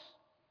house.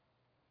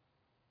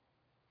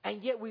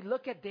 And yet we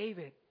look at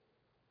David.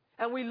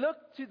 And we look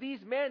to these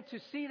men to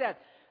see that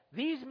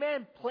these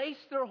men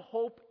placed their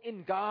hope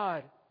in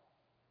God.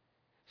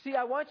 See,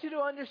 I want you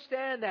to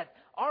understand that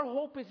our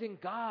hope is in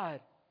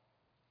God.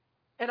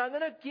 And I'm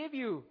going to give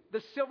you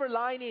the silver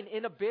lining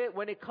in a bit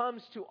when it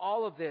comes to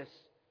all of this.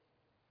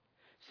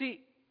 See,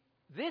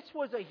 this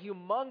was a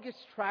humongous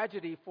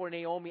tragedy for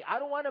Naomi. I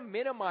don't want to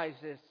minimize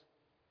this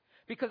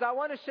because I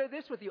want to share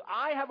this with you.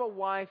 I have a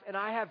wife and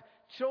I have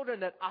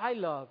children that I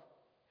love.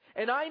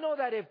 And I know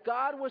that if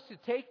God was to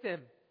take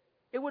them,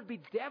 it would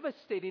be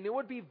devastating. It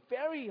would be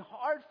very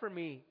hard for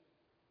me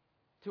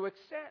to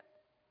accept.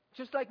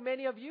 Just like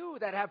many of you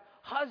that have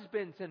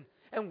husbands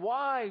and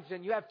wives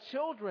and you have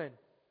children.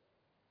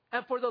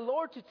 And for the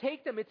Lord to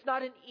take them, it's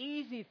not an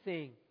easy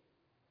thing.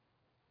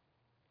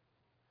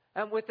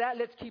 And with that,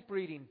 let's keep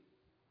reading.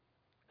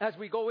 As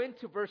we go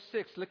into verse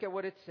 6, look at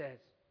what it says.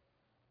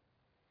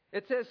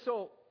 It says,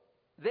 so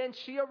then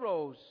she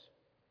arose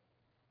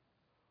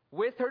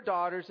with her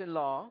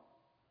daughters-in-law,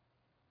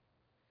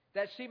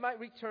 that she might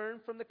return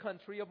from the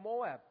country of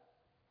Moab.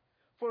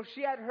 For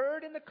she had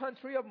heard in the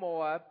country of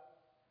Moab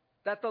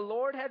that the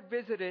Lord had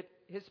visited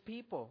his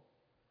people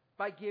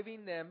by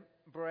giving them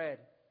bread.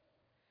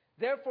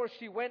 Therefore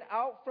she went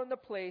out from the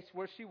place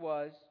where she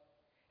was,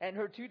 and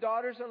her 2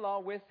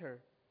 daughters-in-law with her.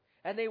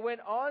 And they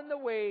went on the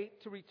way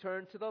to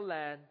return to the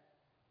land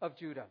of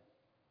Judah.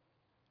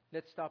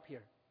 Let's stop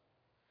here.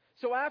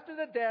 So after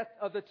the death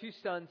of the 2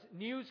 sons,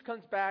 news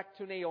comes back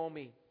to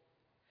Naomi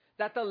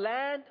that the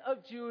land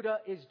of Judah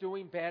is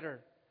doing better.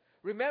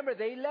 Remember,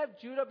 they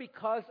left Judah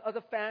because of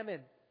the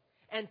famine.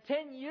 And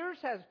 10 years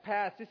has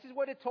passed. This is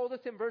what it told us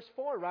in verse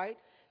 4, right?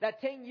 that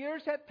 10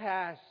 years had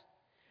passed,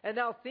 and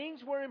now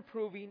things were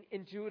improving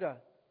in Judah.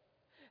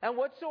 And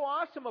what's so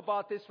awesome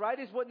about this, right,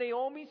 is what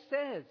Naomi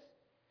says.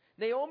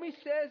 Naomi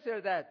says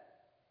there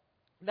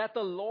that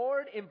the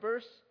Lord, in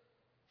verse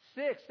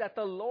 6, that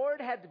the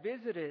Lord had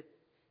visited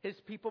His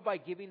people by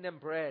giving them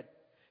bread.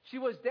 She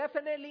was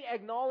definitely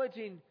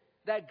acknowledging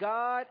that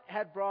God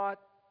had brought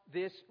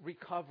this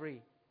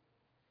recovery.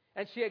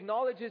 And she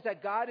acknowledges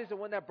that God is the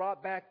one that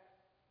brought back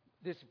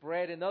this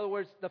bread. In other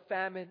words, the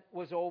famine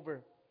was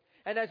over.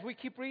 And as we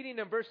keep reading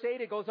in verse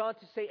 8, it goes on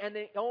to say, and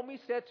Naomi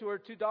said to her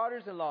 2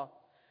 daughters-in-law,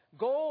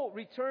 go,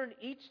 return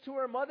each to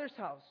her mother's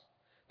house.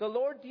 The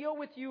Lord deal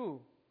with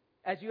you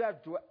as you have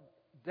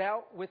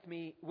dealt with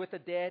me, with the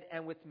dead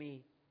and with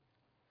me.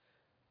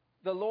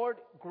 The Lord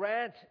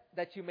grant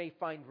that you may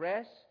find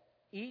rest,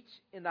 each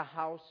in the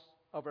house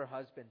of her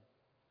husband.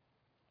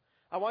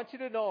 I want you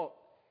to know,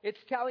 it's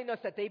telling us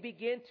that they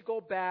begin to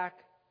go back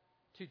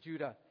to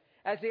Judah.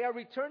 As they are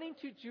returning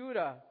to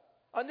Judah,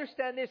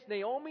 understand this,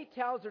 Naomi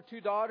tells her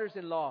 2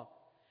 daughters-in-law,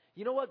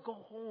 you know what, go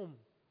home.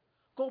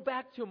 Go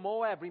back to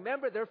Moab.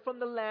 Remember, they're from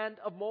the land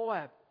of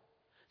Moab.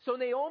 So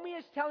Naomi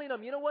is telling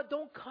them, you know what,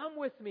 don't come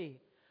with me.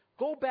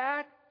 Go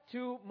back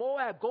to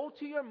Moab. Go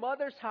to your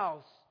mother's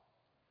house.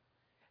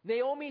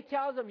 Naomi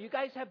tells them, you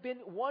guys have been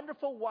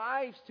wonderful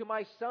wives to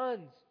my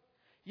sons.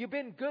 You've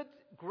been good,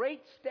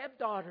 great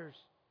stepdaughters.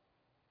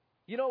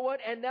 You know what?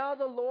 And now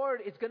the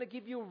Lord is going to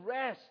give you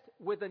rest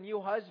with a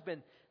new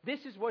husband. This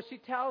is what she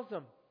tells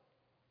them.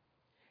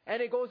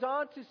 And it goes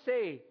on to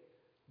say,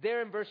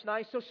 there in verse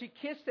 9, so she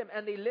kissed them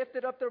and they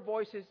lifted up their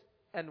voices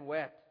and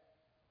wept.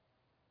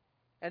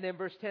 And then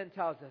verse 10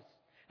 tells us,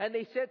 and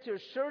they said to her,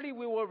 surely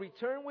we will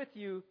return with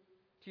you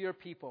to your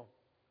people.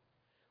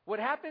 What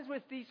happens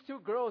with these 2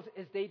 girls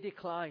is they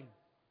decline.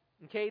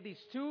 Okay, these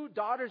 2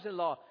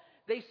 daughters-in-law,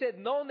 they said,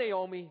 no,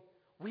 Naomi,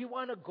 we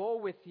want to go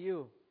with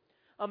you.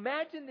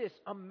 Imagine this.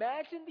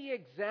 Imagine the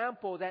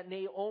example that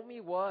Naomi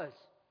was.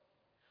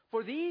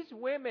 For these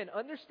women,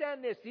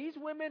 understand this, these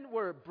women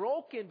were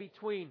broken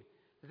between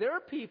their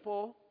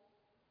people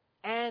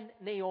and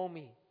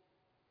Naomi.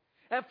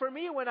 And for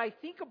me, when I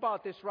think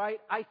about this, right,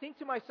 I think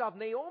to myself,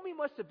 Naomi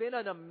must have been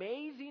an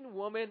amazing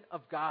woman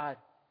of God.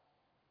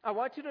 I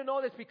want you to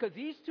know this because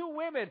these 2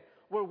 women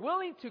were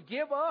willing to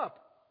give up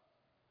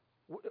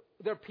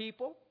their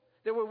people.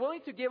 They were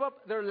willing to give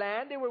up their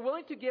land. They were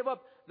willing to give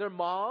up their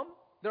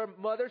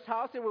mother's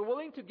house. They were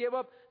willing to give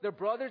up their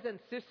brothers and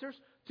sisters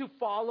to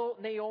follow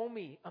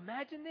Naomi.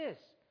 Imagine this.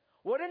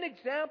 What an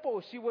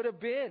example she would have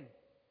been.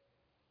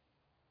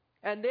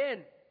 And then,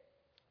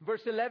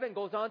 verse 11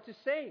 goes on to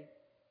say,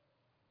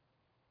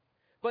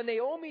 but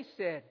Naomi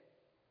said,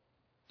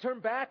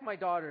 turn back, my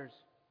daughters.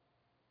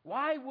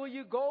 Why will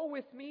you go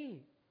with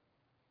me?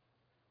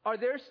 Are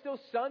there still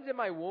sons in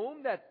my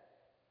womb that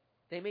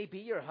they may be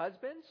your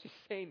husbands? She's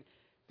saying,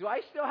 do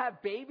I still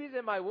have babies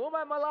in my womb?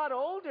 I'm a lot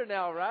older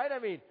now, right? I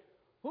mean,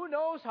 who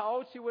knows how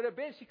old she would have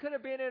been? She could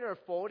have been in her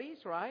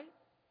 40s, right?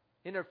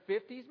 In her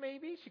 50s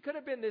maybe. She could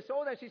have been this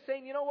old. And she's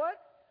saying, you know what?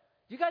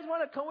 You guys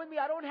want to come with me?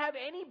 I don't have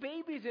any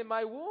babies in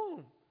my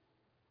womb.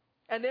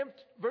 And then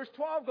verse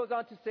 12 goes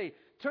on to say,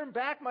 turn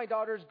back, my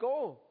daughters,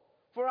 go.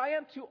 For I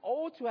am too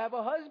old to have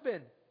a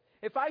husband.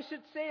 If I should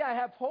say I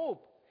have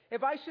hope,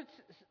 if I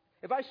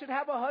should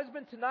have a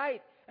husband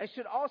tonight and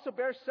should also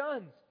bear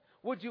sons,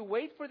 would you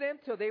wait for them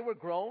till they were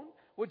grown?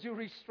 Would you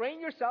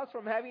restrain yourselves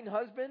from having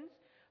husbands?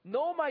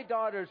 No, my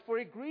daughters, for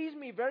it grieves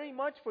me very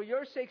much for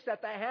your sakes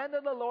that the hand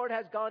of the Lord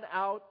has gone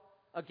out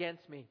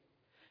against me.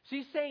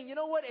 She's saying, you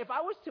know what? If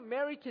I was to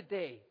marry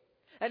today,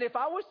 and if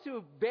I was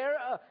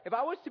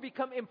to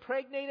become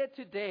impregnated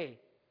today,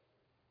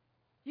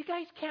 you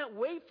guys can't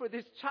wait for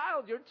this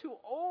child. You're too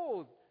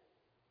old.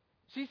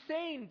 She's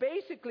saying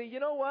basically, you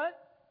know what?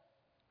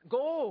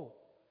 Go.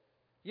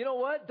 You know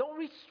what? Don't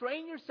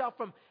restrain yourself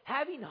from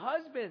having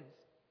husbands.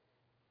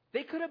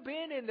 They could have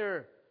been in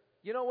their,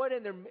 you know what,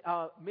 in their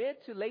mid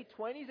to late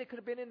 20s. They could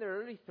have been in their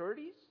early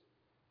 30s.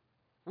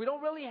 We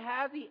don't really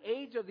have the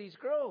age of these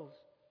girls.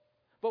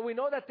 But we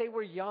know that they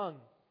were young.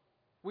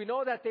 We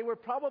know that they were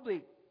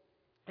probably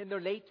in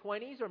their late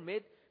 20s or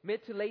mid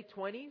to late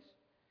 20s.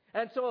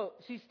 And so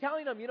she's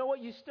telling them, you know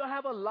what, you still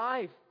have a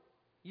life.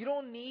 You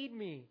don't need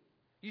me.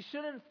 You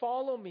shouldn't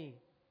follow me.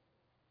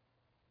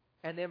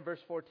 And then verse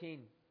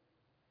 14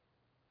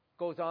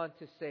 goes on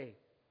to say,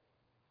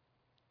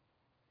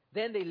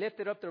 then they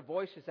lifted up their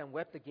voices and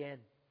wept again.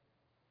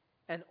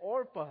 And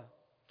Orpah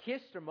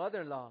kissed her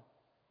mother-in-law,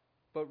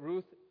 but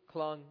Ruth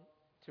clung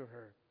to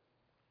her.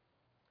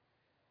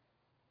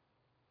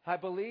 I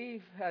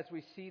believe as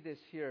we see this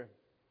here,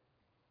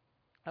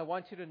 I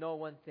want you to know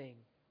one thing.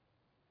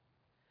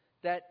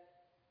 That,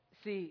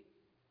 see,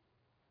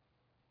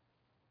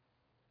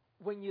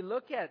 when you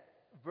look at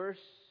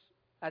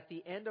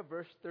the end of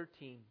verse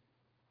 13,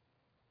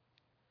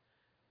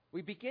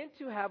 we begin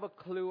to have a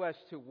clue as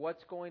to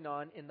what's going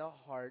on in the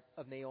heart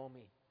of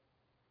Naomi.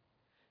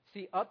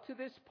 See, up to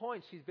this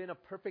point, she's been a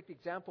perfect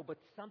example, but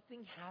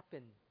something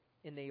happened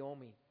in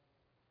Naomi.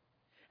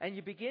 And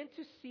you begin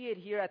to see it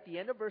here at the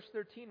end of verse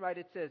 13, right?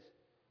 It says,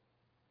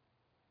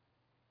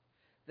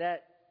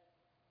 that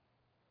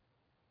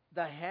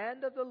the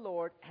hand of the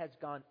Lord has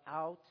gone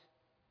out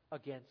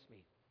against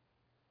me.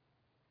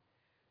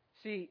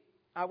 See,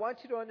 I want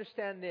you to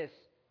understand this.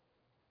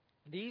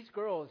 These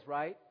girls,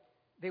 right,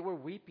 they were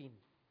weeping.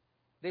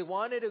 They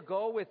wanted to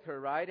go with her,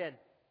 right?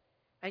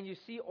 And you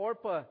see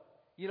Orpah,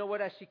 you know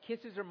what, as she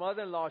kisses her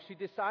mother-in-law, she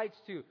decides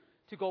to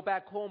go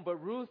back home. But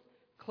Ruth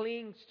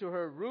clings to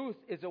her. Ruth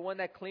is the one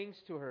that clings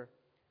to her.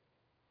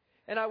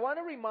 And I want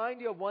to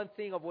remind you of one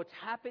thing, of what's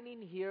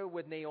happening here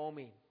with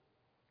Naomi.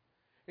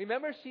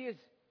 Remember,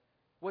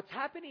 what's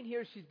happening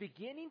here, she's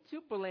beginning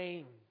to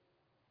blame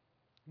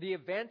the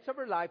events of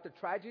her life, the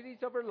tragedies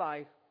of her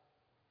life.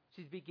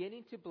 She's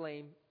beginning to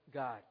blame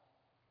God.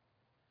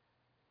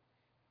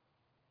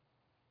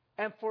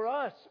 And for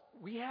us,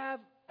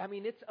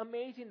 it's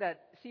amazing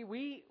that, see,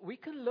 we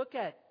can look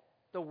at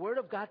the Word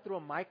of God through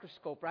a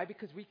microscope, right?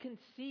 Because we can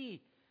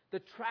see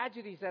the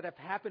tragedies that have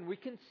happened. We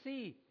can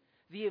see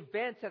the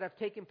events that have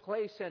taken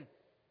place.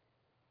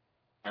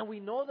 And we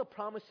know the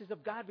promises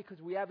of God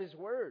because we have His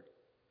Word.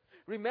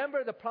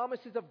 Remember the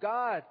promises of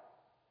God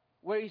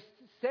where He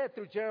said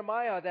through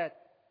Jeremiah that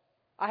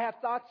I have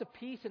thoughts of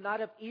peace and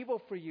not of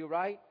evil for you,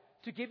 right?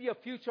 To give you a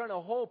future and a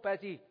hope, as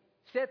He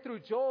said through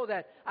Joel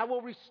that I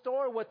will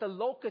restore what the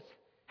locusts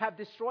have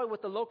destroyed,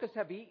 what the locusts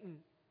have eaten.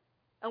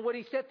 And what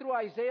He said through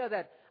Isaiah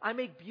that I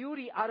make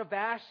beauty out of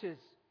ashes.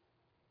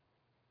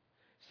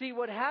 See,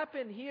 what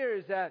happened here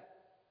is that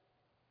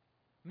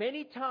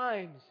many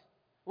times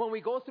when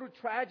we go through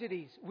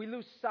tragedies, we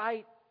lose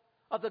sight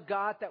of the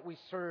God that we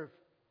serve.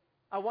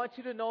 I want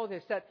you to know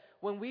this, that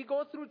when we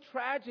go through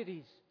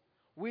tragedies,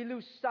 we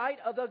lose sight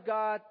of the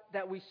God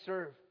that we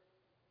serve.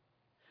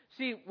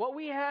 See, what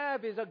we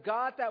have is a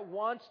God that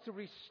wants to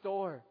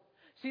restore.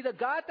 See, the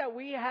God that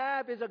we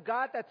have is a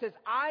God that says,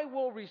 I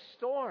will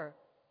restore.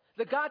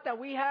 The God that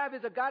we have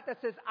is a God that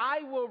says,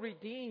 I will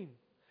redeem.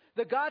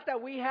 The God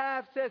that we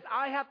have says,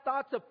 I have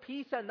thoughts of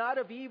peace and not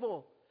of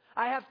evil.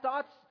 I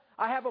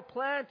have a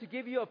plan to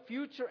give you a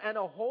future and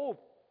a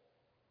hope.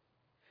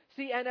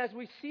 See, and as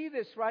we see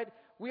this, right,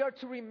 we are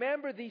to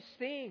remember these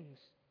things.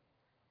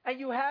 And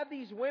you have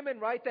these women,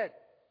 right,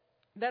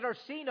 that are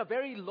seeing a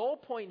very low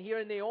point here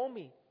in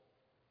Naomi.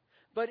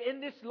 But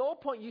in this low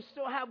point, you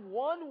still have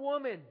one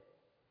woman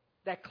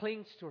that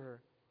clings to her.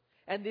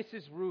 And this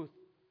is Ruth.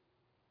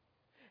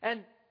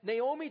 And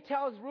Naomi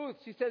tells Ruth,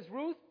 she says,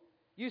 Ruth,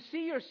 you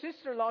see your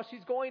sister-in-law,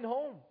 she's going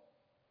home.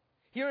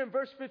 Here in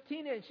verse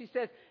 15, and she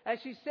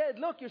said,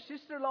 look, your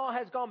sister-in-law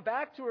has gone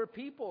back to her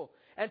people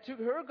and to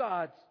her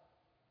gods.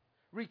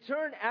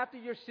 Return after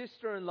your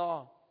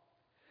sister-in-law.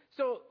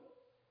 So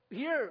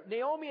here,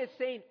 Naomi is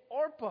saying,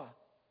 Orpah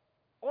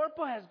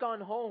has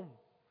gone home.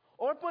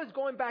 Orpah is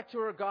going back to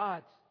her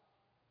gods.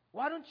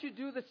 Why don't you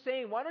do the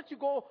same? Why don't you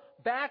go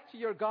back to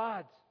your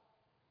gods?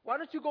 Why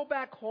don't you go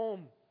back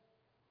home?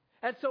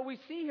 And so we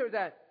see here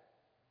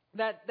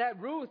that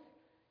Ruth,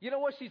 you know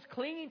what, she's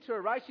clinging to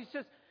her, right?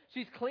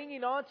 She's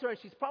clinging on to her, and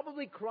she's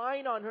probably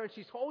crying on her, and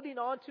she's holding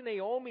on to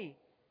Naomi.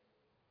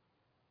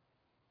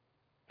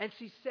 And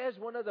she says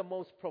one of the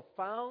most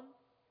profound,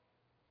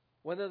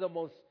 one of the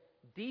most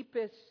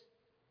deepest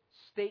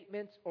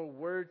statements or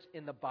words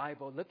in the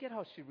Bible. Look at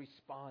how she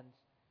responds.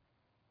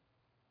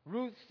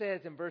 Ruth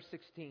says in verse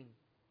 16,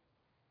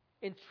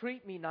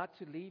 entreat me not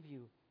to leave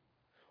you,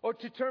 or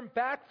to turn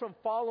back from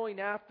following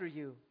after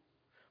you.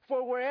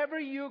 For wherever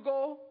you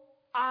go,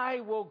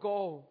 I will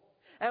go.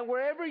 And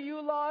wherever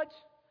you lodge,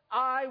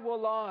 I will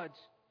lodge.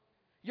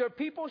 Your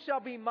people shall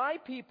be my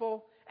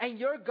people, and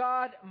your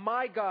God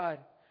my God.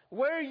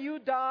 Where you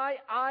die,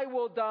 I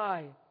will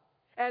die,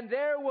 and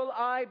there will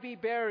I be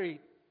buried.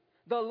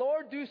 The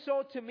Lord do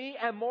so to me,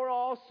 and more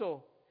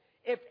also,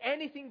 if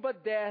anything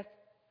but death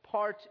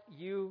parts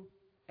you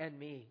and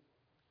me.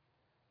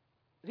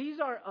 These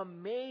are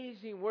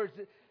amazing words.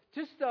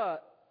 Just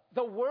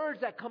the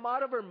words that come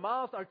out of her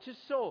mouth are just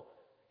so,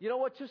 you know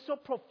what, just so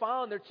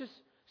profound. They're just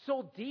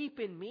so deep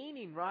in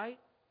meaning, right?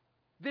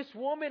 This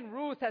woman,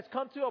 Ruth, has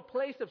come to a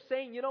place of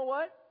saying, you know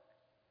what?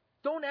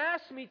 Don't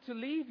ask me to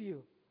leave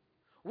you.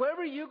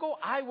 Wherever you go,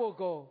 I will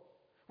go.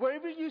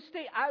 Wherever you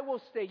stay, I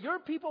will stay. Your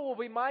people will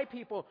be my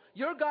people.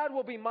 Your God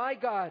will be my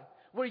God.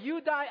 Where you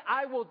die,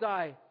 I will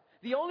die.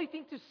 The only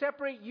thing to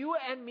separate you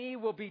and me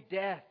will be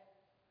death.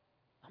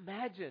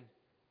 Imagine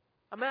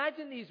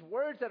these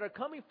words that are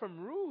coming from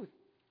Ruth.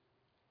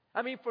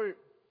 I mean,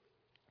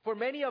 for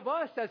many of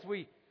us, as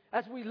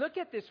we look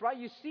at this, right,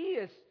 you see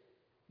is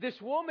this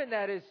woman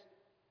that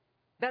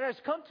has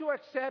come to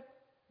accept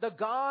the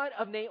God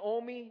of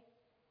Naomi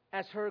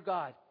as her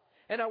God.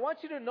 And I want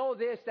you to know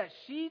this, that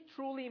she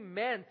truly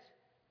meant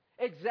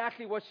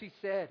exactly what she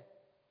said.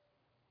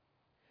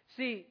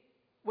 See,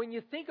 when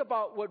you think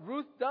about what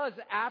Ruth does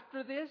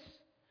after this,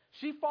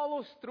 she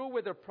follows through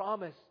with her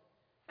promise.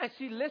 And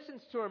she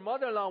listens to her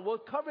mother-in-law. We'll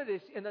cover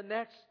this in the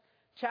next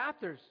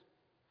chapters.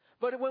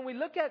 But when we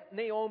look at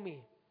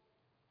Naomi,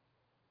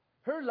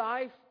 her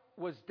life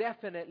was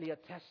definitely a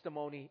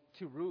testimony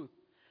to Ruth.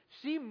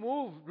 She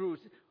moved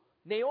Ruth.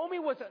 Naomi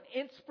was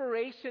an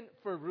inspiration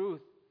for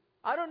Ruth.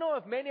 I don't know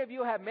if many of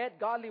you have met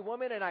godly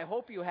women, and I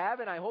hope you have,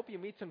 and I hope you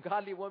meet some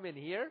godly women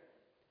here.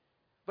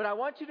 But I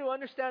want you to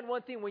understand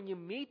one thing. When you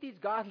meet these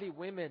godly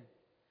women,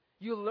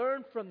 you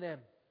learn from them.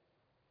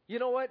 You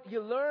know what?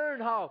 You learn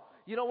how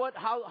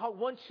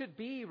one should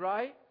be,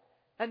 right?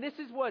 And this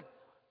is what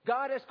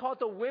God has called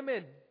the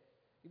women,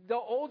 the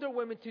older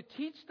women, to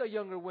teach the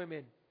younger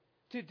women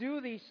to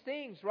do these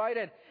things, right?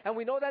 And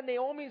we know that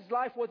Naomi's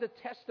life was a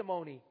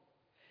testimony.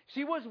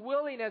 She was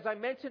willing, as I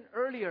mentioned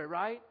earlier,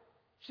 right?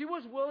 She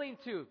was willing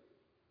to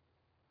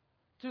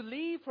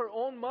leave her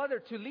own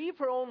mother, to leave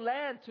her own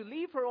land, to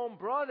leave her own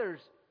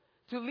brothers,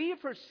 to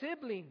leave her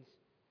siblings.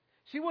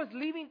 She was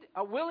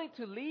willing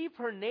to leave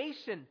her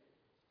nation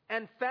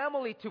and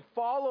family to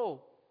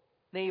follow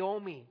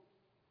Naomi.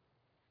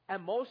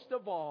 And most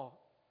of all,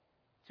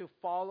 to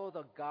follow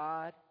the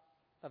God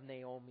of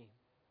Naomi.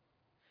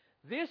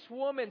 This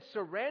woman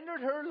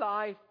surrendered her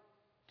life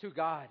to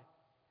God.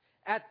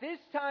 At this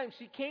time,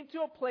 she came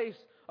to a place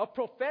of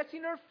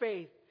professing her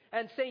faith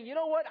and saying, you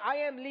know what?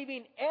 I am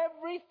leaving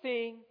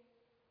everything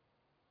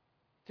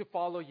to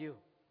follow you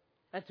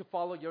and to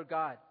follow your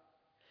God.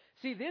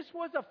 See, this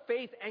was a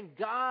faith, and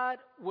God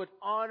would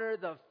honor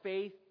the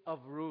faith of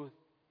Ruth.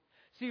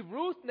 See,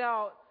 Ruth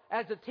now,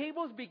 as the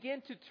tables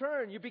begin to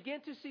turn, you begin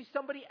to see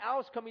somebody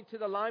else coming to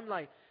the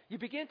limelight. You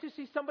begin to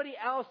see somebody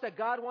else that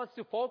God wants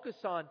to focus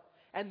on,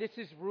 and this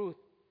is Ruth.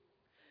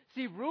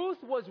 See, Ruth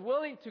was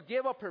willing to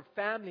give up her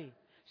family.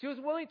 She was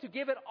willing to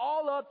give it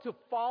all up to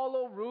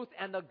follow Ruth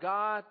and the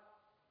God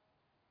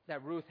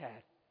that Ruth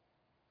had.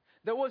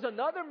 There was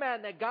another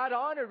man that God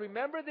honored.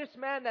 Remember this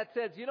man that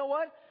says, you know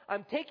what?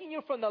 I'm taking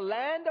you from the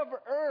land of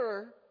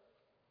Ur,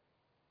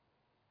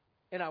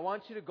 and I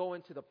want you to go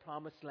into the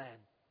promised land.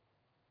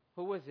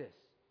 Who was this?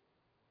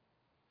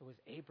 It was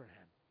Abraham.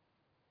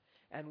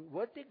 And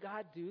what did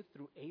God do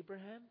through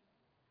Abraham?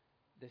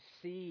 The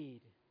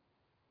seed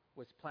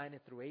was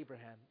planted through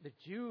Abraham. The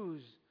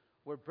Jews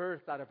were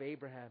birthed out of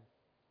Abraham.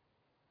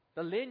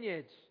 The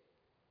lineage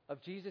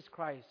of Jesus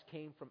Christ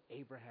came from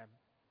Abraham.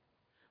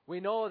 We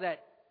know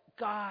that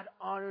God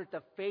honored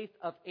the faith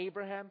of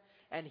Abraham,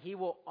 and He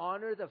will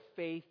honor the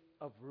faith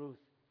of Ruth.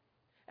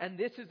 And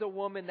this is the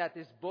woman that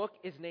this book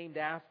is named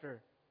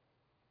after.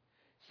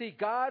 See,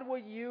 God will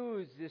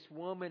use this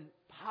woman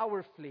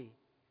powerfully,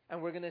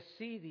 and we're going to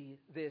see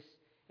this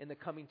in the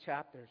coming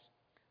chapters.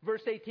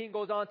 Verse 18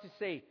 goes on to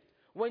say,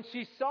 when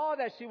she saw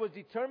that she was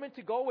determined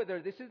to go with her,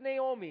 this is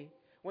Naomi.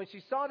 When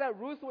she saw that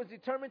Ruth was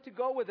determined to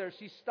go with her,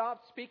 she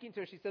stopped speaking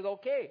to her. She said,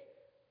 okay,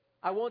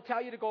 I won't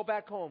tell you to go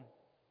back home.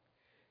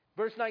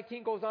 Verse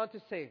 19 goes on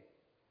to say,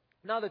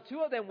 now the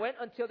two of them went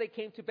until they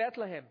came to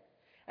Bethlehem.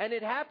 And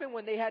it happened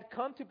when they had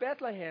come to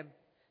Bethlehem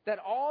that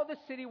all the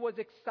city was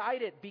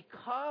excited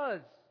because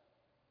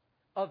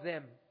of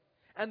them.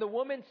 And the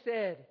women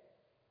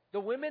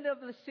of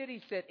the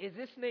city said, is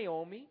this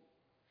Naomi?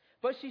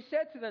 But she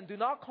said to them, do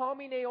not call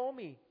me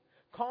Naomi.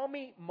 Call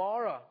me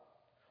Mara.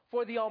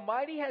 For the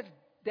Almighty has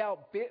dealt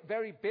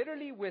very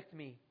bitterly with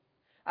me.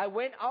 I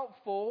went out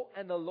full,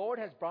 and the Lord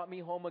has brought me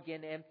home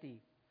again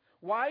empty.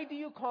 Why do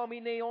you call me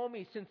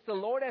Naomi, since the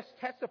Lord has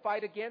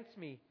testified against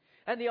me,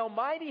 and the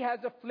Almighty has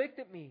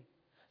afflicted me?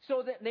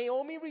 So that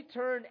Naomi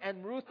returned,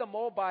 and Ruth the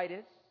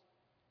Moabitess,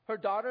 her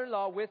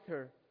daughter-in-law, with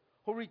her,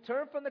 who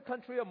returned from the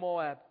country of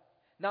Moab.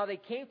 Now they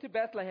came to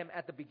Bethlehem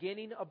at the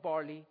beginning of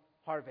barley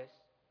harvest.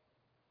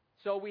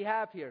 So we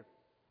have here,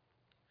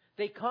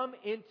 they come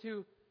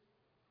into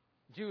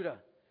Judah.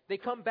 They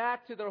come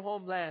back to their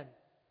homeland.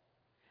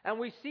 And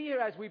we see here,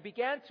 as we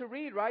began to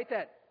read, right,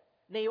 that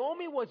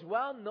Naomi was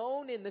well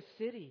known in the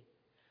city.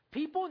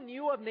 People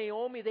knew of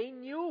Naomi. They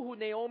knew who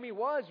Naomi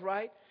was,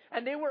 right?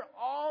 And they were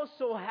all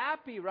so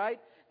happy, right?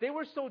 They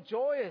were so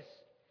joyous.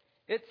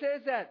 It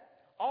says that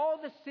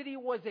all the city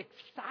was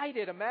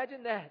excited.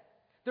 Imagine that.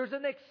 There's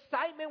an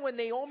excitement when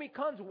Naomi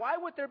comes. Why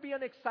would there be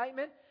an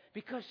excitement?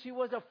 Because she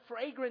was a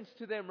fragrance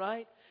to them,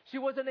 right? She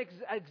was an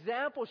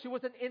example. She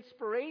was an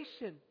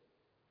inspiration.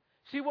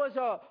 She was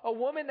a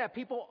woman that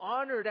people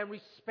honored and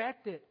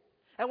respected.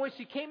 And when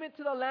she came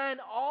into the land,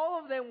 all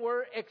of them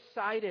were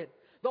excited.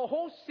 The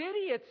whole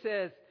city, it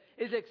says,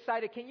 is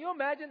excited. Can you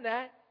imagine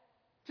that?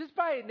 Just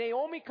by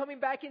Naomi coming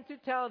back into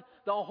town,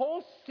 the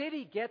whole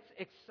city gets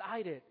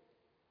excited.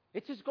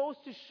 It just goes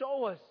to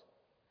show us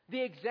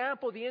the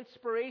example, the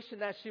inspiration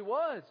that she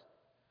was.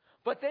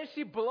 But then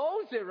she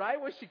blows it, right,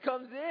 when she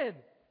comes in.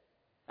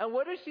 And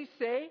what does she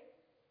say?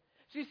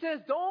 She says,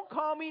 don't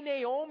call me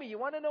Naomi. You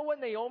want to know what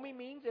Naomi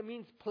means? It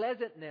means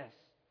pleasantness.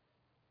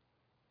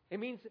 It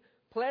means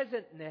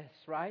pleasantness,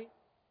 right?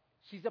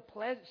 She's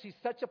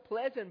such a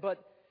pleasant,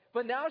 but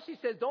now she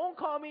says, don't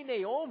call me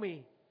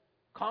Naomi.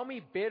 Call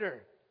me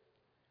bitter.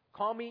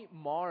 Call me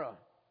Mara.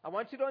 I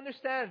want you to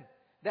understand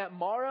that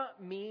Mara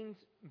means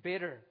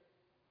bitter.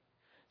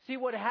 See,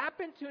 what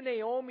happened to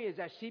Naomi is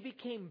that she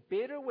became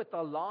bitter with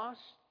the loss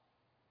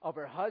of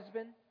her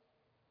husband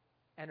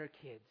and her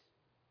kids.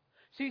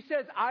 She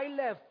says, I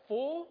left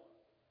full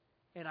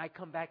and I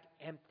come back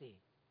empty.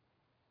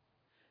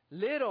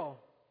 Little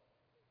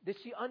did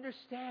she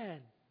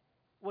understand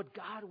what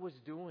God was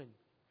doing.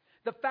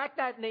 The fact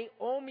that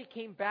Naomi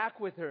came back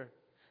with her.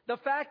 The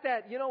fact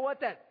that, you know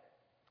what,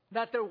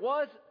 that there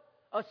was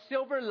a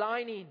silver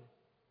lining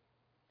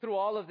through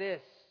all of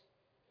this.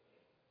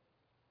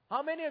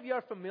 How many of you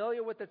are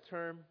familiar with the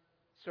term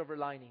silver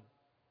lining?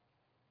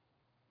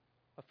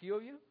 A few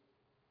of you?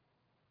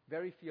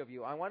 Very few of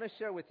you. I want to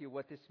share with you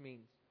what this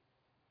means.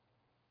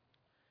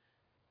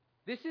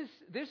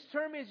 This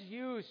term is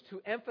used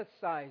to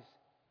emphasize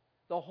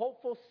the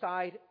hopeful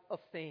side of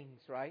things,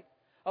 right?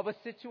 Of a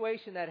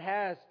situation that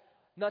has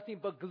nothing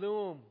but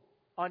gloom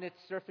on its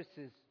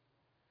surfaces.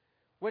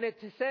 When it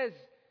says,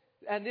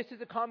 and this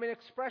is a common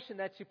expression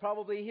that you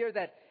probably hear,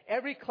 that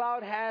every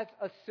cloud has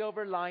a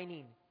silver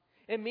lining.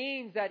 It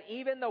means that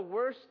even the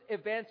worst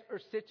events or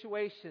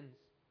situations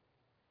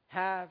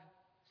have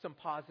some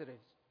positives.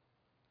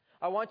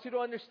 I want you to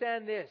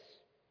understand this.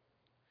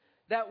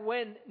 That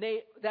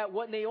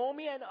what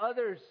Naomi and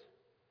others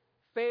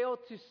fail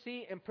to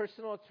see in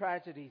personal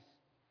tragedies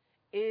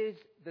is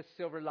the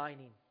silver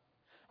lining.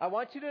 I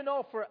want you to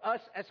know, for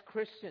us as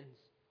Christians,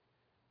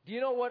 do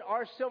you know what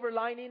our silver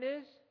lining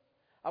is?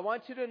 I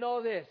want you to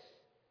know this.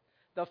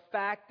 The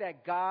fact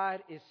that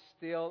God is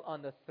still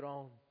on the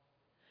throne.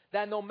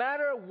 That no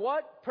matter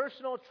what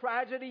personal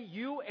tragedy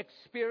you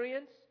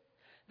experience,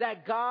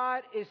 that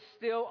God is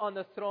still on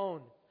the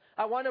throne.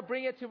 I want to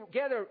bring it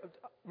together.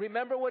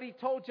 Remember what He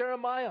told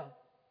Jeremiah.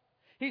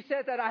 He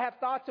said that I have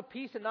thoughts of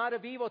peace and not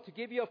of evil, to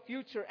give you a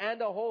future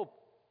and a hope.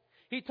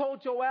 He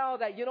told Joel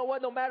that, you know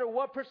what, no matter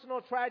what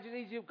personal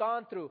tragedies you've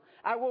gone through,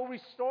 I will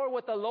restore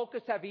what the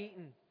locusts have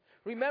eaten.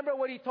 Remember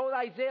what He told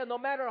Isaiah, no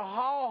matter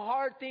how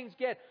hard things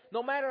get,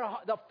 no matter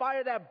the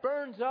fire that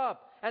burns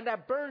up and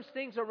that burns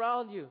things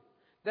around you,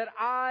 that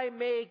I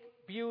make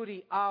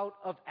beauty out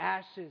of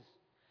ashes.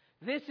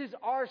 This is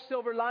our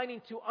silver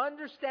lining, to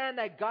understand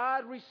that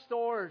God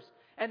restores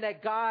and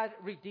that God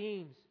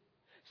redeems.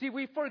 See,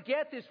 we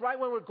forget this, right,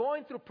 when we're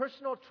going through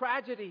personal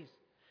tragedies,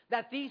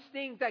 that these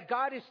things, that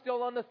God is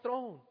still on the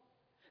throne.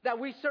 That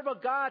we serve a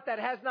God that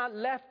has not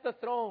left the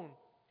throne.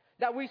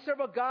 That we serve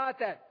a God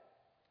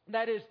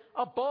that is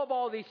above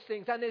all these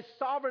things and is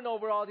sovereign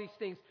over all these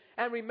things.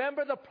 And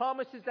remember the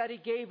promises that He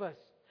gave us.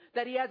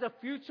 That He has a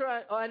future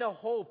and a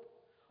hope.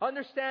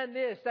 Understand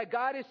this, that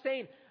God is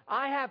saying,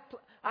 I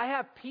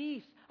have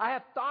peace. I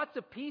have thoughts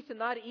of peace and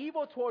not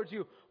evil towards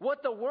you.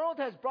 What the world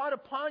has brought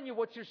upon you,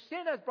 what your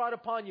sin has brought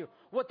upon you,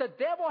 what the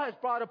devil has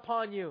brought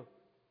upon you,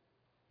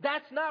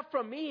 that's not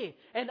from me.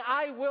 And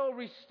I will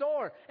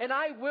restore and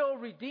I will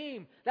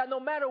redeem. That no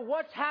matter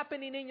what's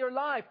happening in your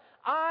life,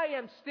 I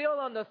am still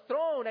on the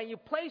throne, and you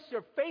place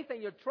your faith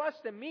and your trust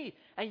in me,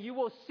 and you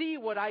will see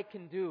what I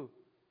can do.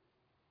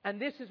 And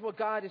this is what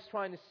God is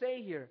trying to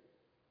say here.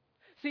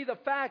 See, the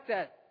fact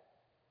that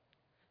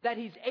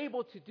He's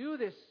able to do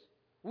this,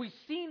 we've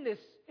seen this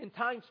in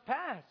times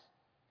past.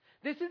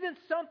 This isn't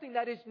something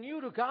that is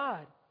new to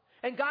God.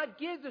 And God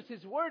gives us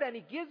His Word, and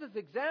He gives us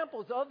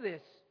examples of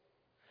this.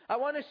 I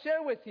want to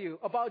share with you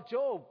about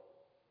Job.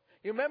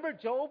 You remember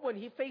Job when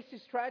he faced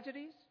his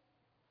tragedies?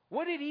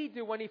 What did he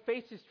do when he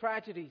faced his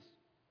tragedies?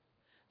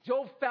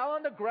 Job fell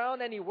on the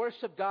ground and he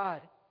worshiped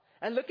God.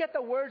 And look at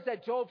the words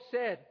that Job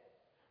said.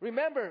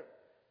 Remember,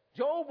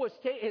 Job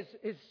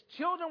his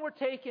children were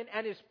taken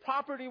and his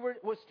property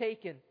was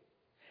taken.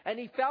 And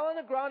he fell on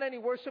the ground and he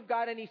worshiped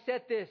God, and he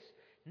said this,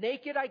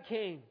 naked I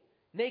came,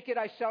 naked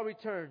I shall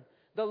return.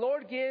 The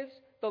Lord gives,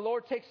 the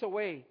Lord takes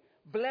away.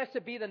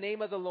 Blessed be the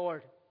name of the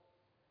Lord.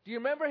 Do you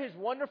remember his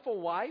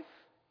wonderful wife?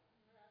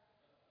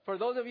 For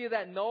those of you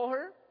that know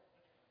her,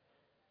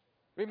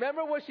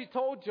 remember what she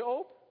told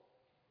Job?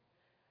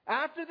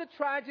 After the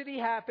tragedy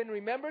happened,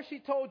 remember she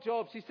told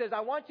Job, she says,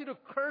 I want you to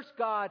curse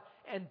God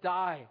and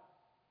die.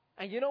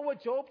 And you know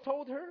what Job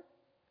told her?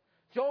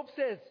 Job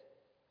says,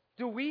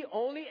 do we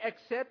only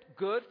accept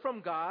good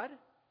from God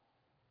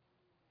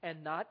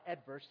and not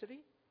adversity?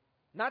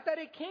 Not that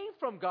it came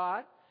from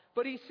God,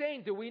 but he's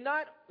saying, do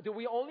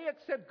we only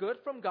accept good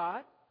from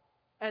God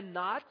and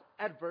not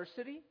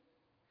adversity?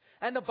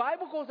 And the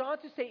Bible goes on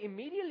to say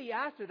immediately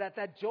after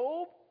that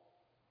Job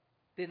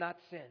did not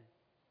sin.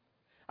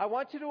 I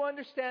want you to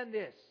understand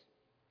this.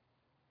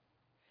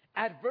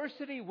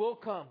 Adversity will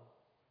come,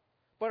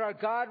 but our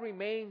God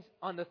remains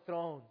on the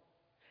throne.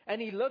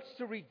 And He looks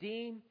to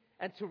redeem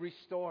and to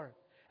restore.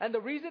 And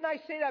the reason I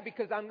say that,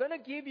 because I'm going to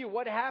give you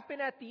what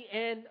happened at the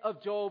end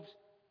of Job's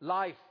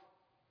life.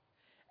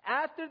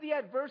 After the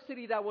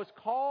adversity that was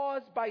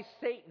caused by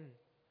Satan,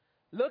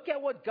 look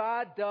at what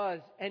God does.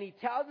 And He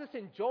tells us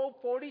in Job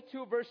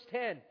 42 verse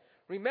 10.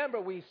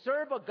 Remember, we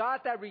serve a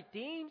God that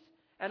redeems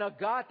and a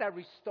God that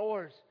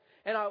restores.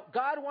 And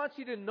God wants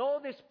you to know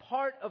this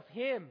part of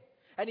Him.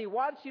 And He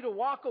wants you to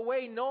walk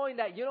away knowing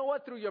that, you know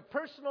what, through your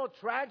personal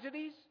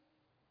tragedies,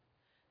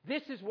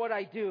 this is what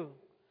I do.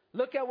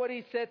 Look at what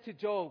He said to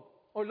Job,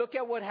 or look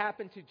at what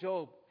happened to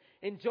Job.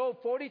 In Job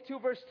 42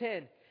 verse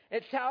 10,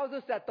 it tells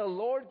us that the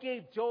Lord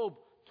gave Job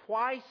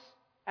twice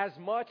as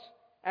much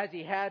as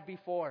he had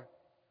before.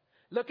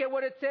 Look at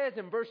what it says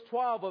in verse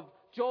 12 of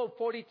Job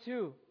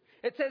 42.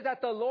 It says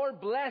that the Lord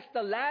blessed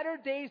the latter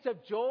days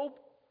of Job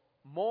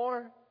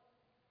more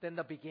than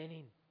the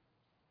beginning.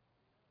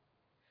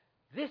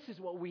 This is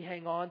what we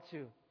hang on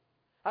to.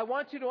 I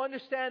want you to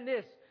understand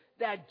this,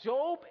 that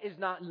Job is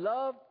not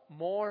loved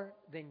more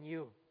than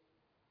you.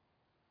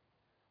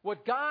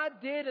 What God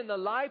did in the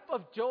life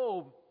of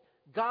Job,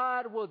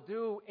 God will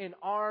do in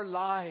our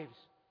lives.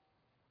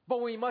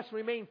 But we must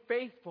remain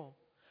faithful.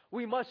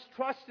 We must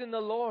trust in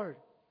the Lord.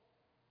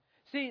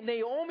 See,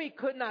 Naomi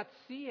could not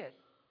see it.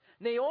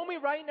 Naomi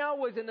right now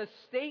was in a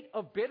state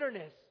of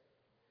bitterness.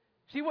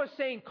 She was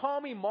saying, call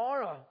me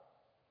Mara.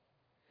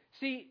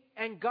 See,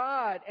 and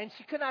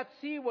she could not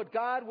see what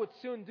God would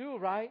soon do,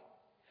 right?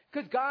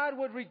 Because God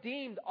would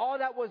redeem all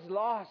that was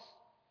lost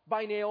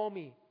by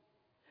Naomi.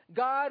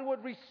 God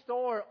would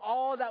restore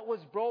all that was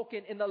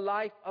broken in the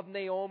life of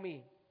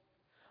Naomi.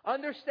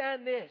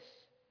 Understand this,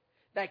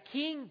 that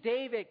King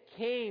David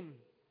came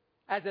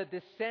as a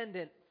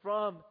descendant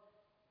from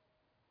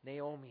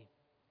Naomi.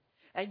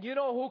 And you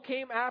know who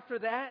came after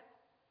that?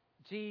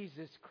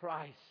 Jesus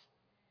Christ.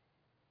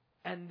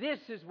 And this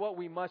is what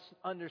we must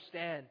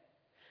understand.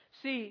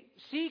 See,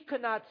 she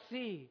could not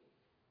see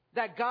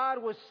that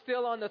God was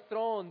still on the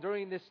throne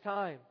during this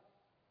time.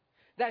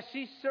 That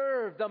she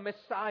served the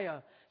Messiah.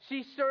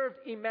 She served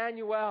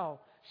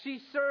Emmanuel. She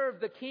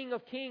served the King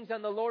of Kings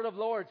and the Lord of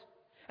Lords.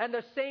 And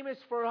the same is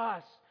for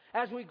us.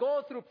 As we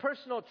go through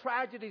personal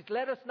tragedies,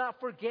 let us not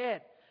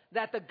forget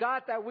that the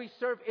God that we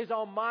serve is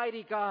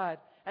Almighty God.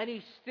 And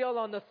He's still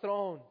on the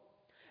throne.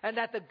 And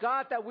that the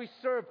God that we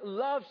serve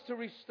loves to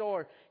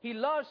restore. He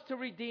loves to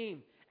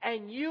redeem.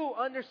 And you,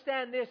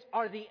 understand this,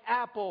 are the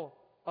apple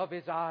of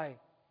His eye.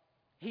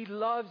 He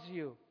loves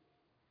you.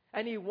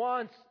 And He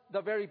wants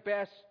the very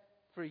best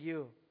for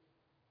you.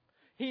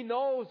 He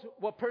knows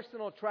what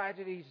personal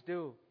tragedies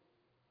do.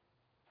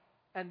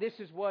 And this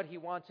is what He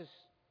wants us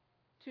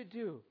to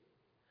do.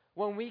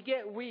 When we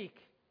get weak,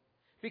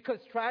 because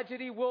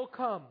tragedy will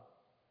come,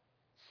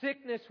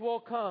 sickness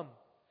will come,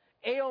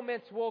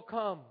 ailments will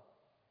come,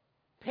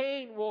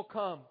 pain will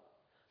come,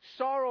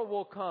 sorrow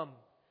will come,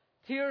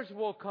 tears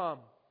will come.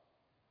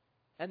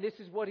 And this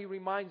is what He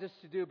reminds us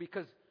to do,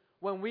 because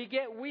when we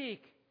get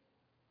weak,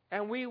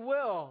 and we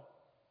will,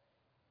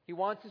 He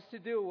wants us to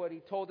do what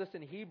He told us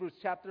in Hebrews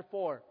chapter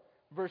 4,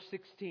 verse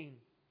 16.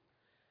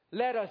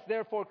 Let us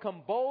therefore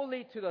come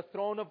boldly to the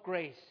throne of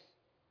grace,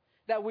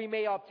 that we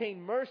may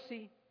obtain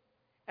mercy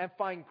and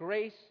find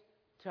grace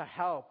to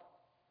help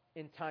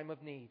in time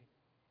of need.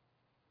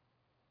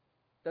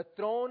 The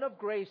throne of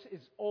grace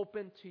is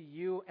open to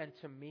you and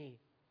to me.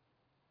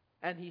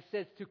 And He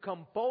says to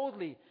come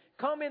boldly.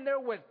 Come in there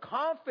with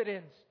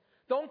confidence.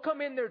 Don't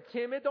come in there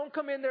timid. Don't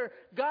come in there,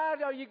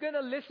 God, are you going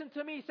to listen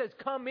to me? He says,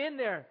 come in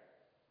there.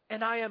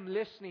 And I am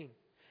listening.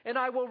 And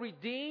I will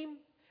redeem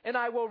and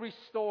I will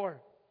restore.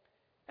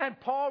 And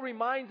Paul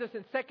reminds us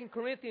in 2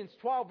 Corinthians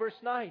 12, verse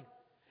 9,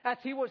 as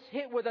he was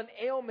hit with an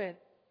ailment.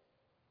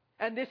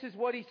 And this is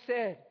what he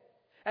said.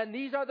 And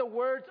these are the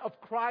words of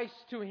Christ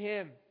to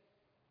him.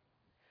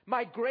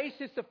 My grace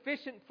is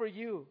sufficient for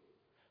you,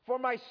 for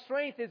my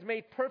strength is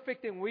made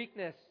perfect in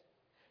weakness.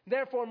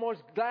 Therefore,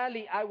 most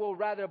gladly I will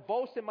rather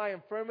boast in my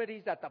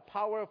infirmities, that the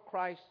power of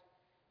Christ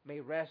may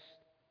rest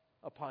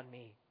upon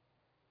me.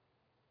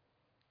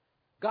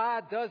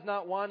 God does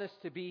not want us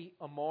to be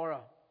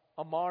Amara,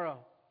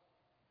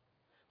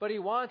 but He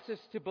wants us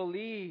to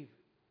believe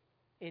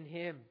in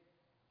Him.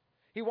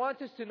 He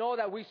wants us to know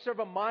that we serve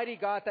a mighty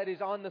God that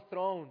is on the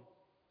throne.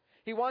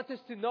 He wants us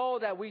to know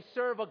that we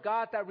serve a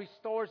God that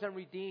restores and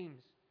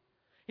redeems.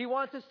 He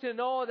wants us to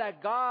know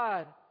that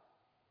God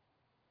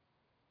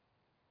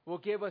will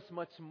give us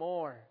much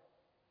more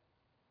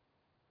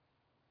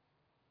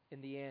in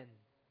the end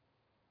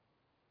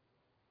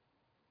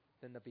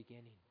than the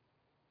beginning.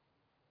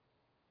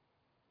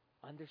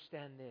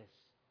 Understand this.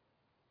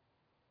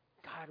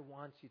 God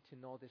wants you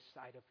to know this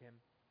side of Him.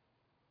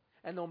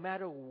 And no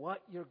matter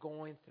what you're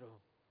going through,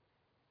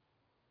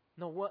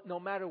 no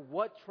matter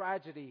what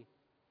tragedy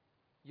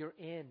you're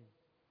in,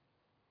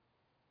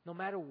 no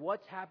matter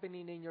what's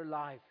happening in your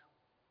life,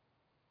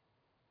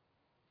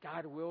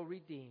 God will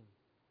redeem.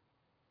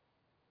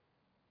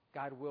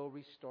 God will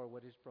restore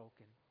what is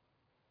broken.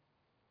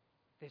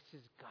 This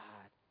is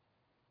God,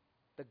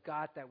 the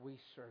God that we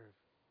serve.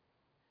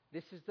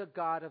 This is the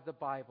God of the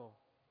Bible.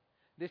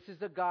 This is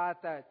the God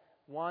that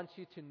wants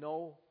you to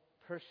know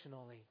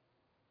personally.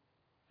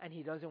 And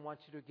He doesn't want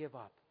you to give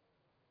up.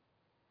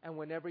 And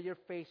whenever you're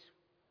faced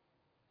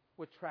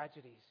with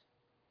tragedies,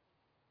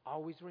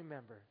 always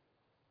remember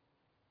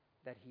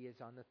that He is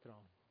on the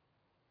throne.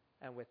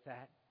 And with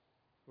that,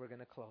 we're going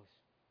to close.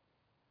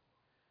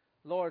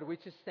 Lord, we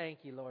just thank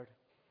You, Lord.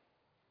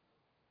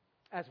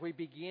 As we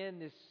begin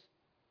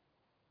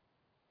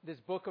this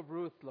book of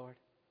Ruth, Lord.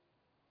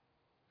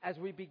 As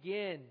we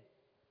begin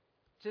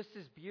just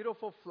this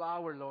beautiful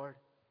flower, Lord,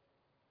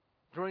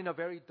 during a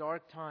very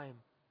dark time,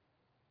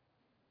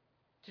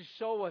 to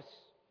show us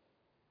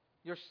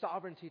Your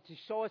sovereignty, to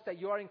show us that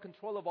You are in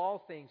control of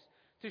all things,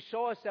 to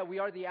show us that we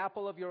are the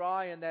apple of Your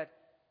eye and that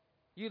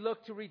You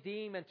look to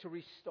redeem and to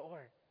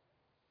restore.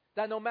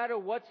 That no matter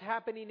what's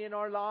happening in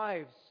our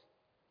lives,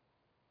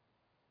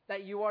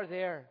 that You are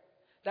there.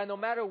 That no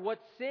matter what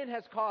sin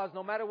has caused,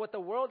 no matter what the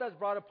world has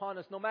brought upon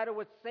us, no matter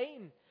what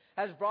Satan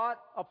has brought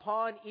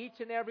upon each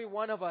and every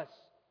one of us,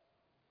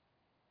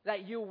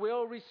 that you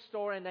will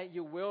restore and that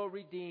you will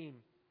redeem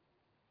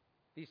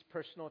these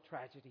personal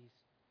tragedies.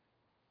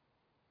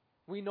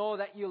 We know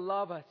that you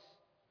love us.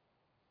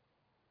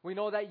 We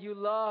know that you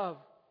love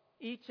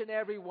each and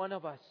every one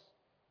of us.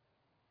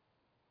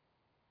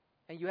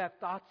 And you have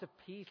thoughts of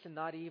peace and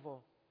not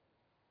evil.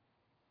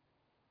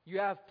 You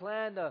have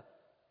planned a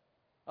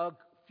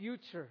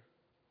future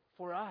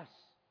for us.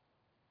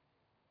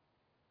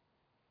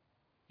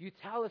 You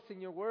tell us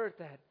in your word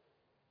that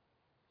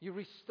you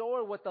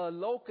restore what the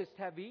locusts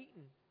have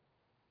eaten.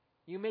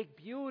 You make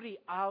beauty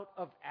out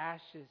of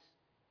ashes.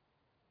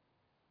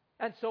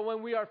 And so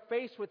when we are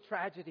faced with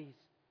tragedies,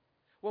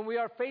 when we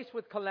are faced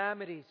with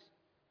calamities,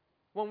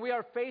 when we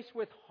are faced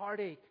with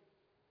heartache,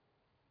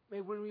 may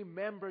we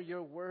remember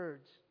your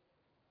words.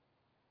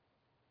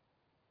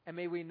 And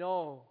may we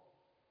know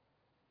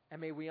and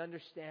may we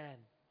understand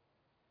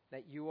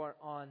that you are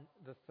on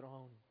the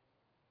throne.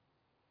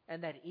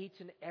 And that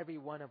each and every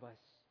one of us,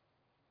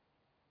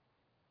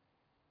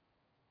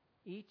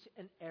 each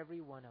and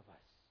every one of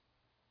us,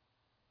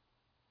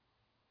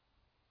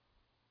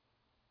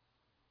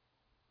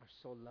 are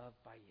so loved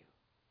by you.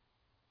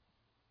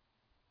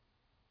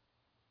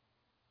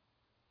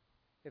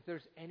 If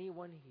there's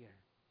anyone here,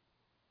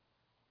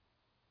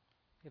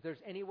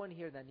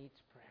 that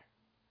needs prayer,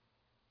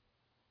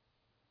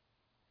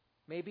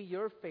 maybe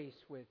you're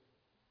faced with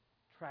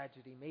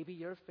tragedy, maybe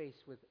you're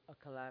faced with a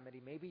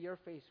calamity, maybe you're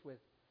faced with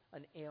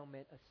an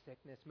ailment, a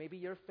sickness, maybe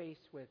you're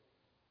faced with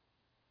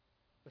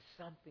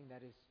something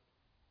that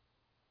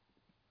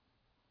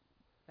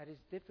is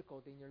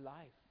difficult in your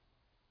life.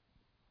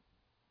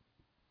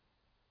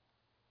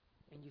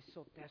 And you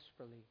so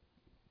desperately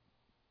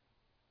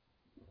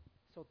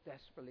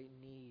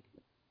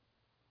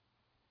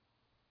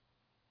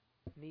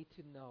need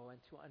to know and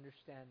to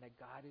understand that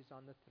God is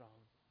on the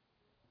throne.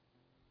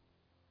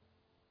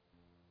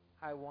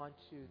 I want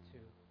you to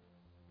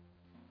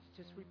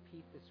just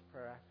repeat this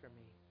prayer after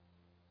me.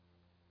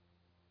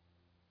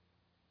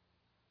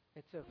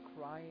 It's a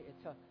cry.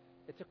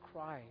 It's a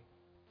cry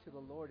to the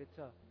Lord. It's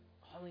a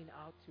calling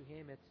out to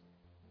Him.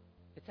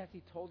 It's as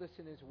He told us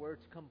in His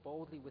Word to come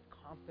boldly with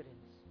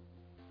confidence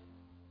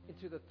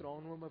into the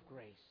throne room of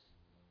grace,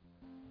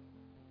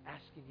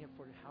 asking Him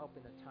for help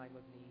in a time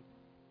of need.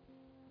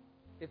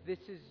 If this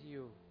is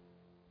you,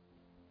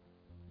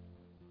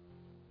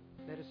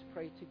 let us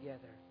pray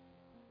together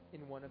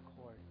in one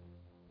accord.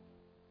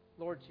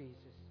 Lord Jesus,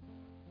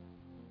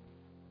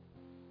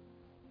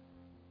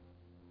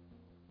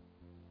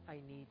 I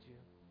need you.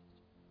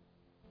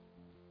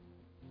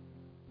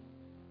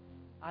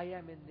 I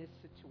am in this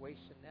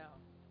situation now,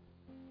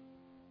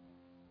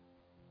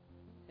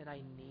 and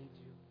I need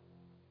you.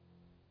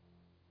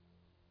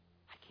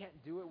 I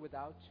can't do it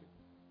without you.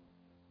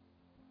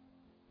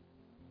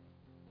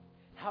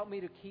 Help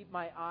me to keep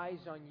my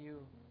eyes on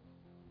you.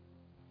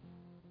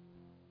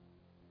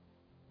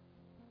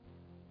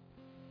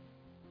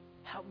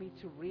 Help me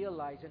to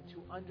realize and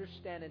to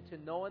understand and to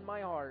know in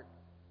my heart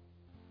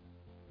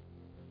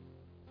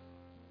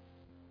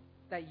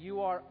that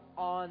you are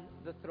on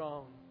the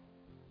throne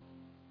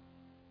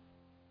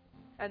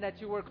and that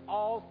you work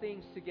all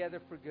things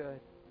together for good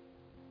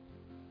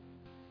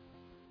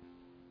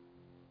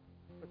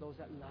for those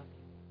that love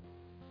you.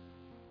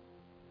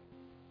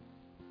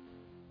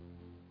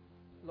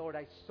 Lord,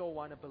 I so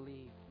want to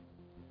believe,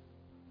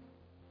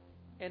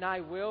 and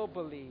I will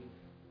believe,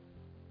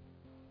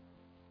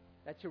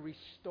 that you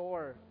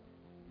restore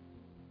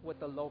what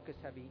the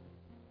locusts have eaten.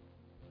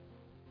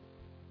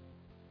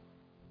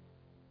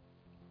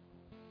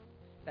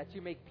 That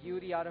you make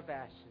beauty out of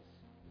ashes.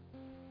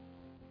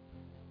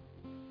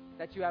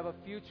 That you have a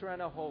future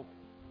and a hope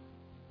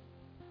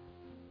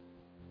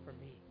for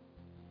me.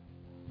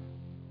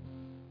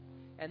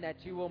 And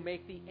that you will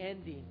make the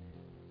ending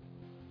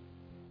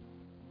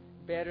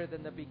better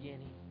than the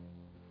beginning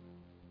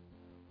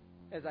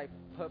as I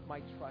put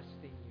my trust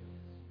in you.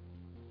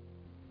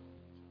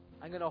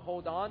 I'm going to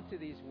hold on to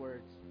these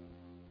words.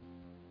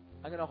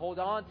 I'm going to hold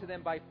on to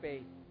them by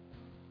faith.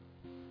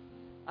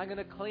 I'm going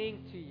to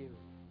cling to you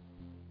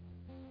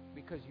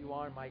because you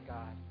are my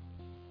God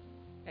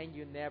and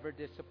you never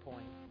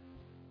disappoint.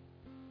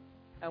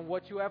 And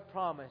what you have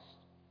promised,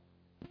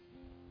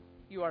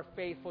 you are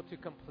faithful to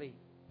complete.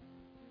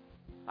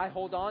 I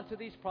hold on to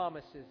these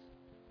promises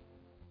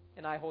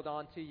and I hold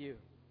on to you.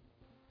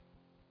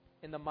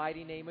 In the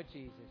mighty name of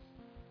Jesus.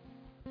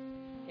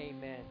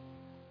 Amen.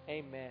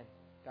 Amen.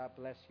 God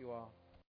bless you all.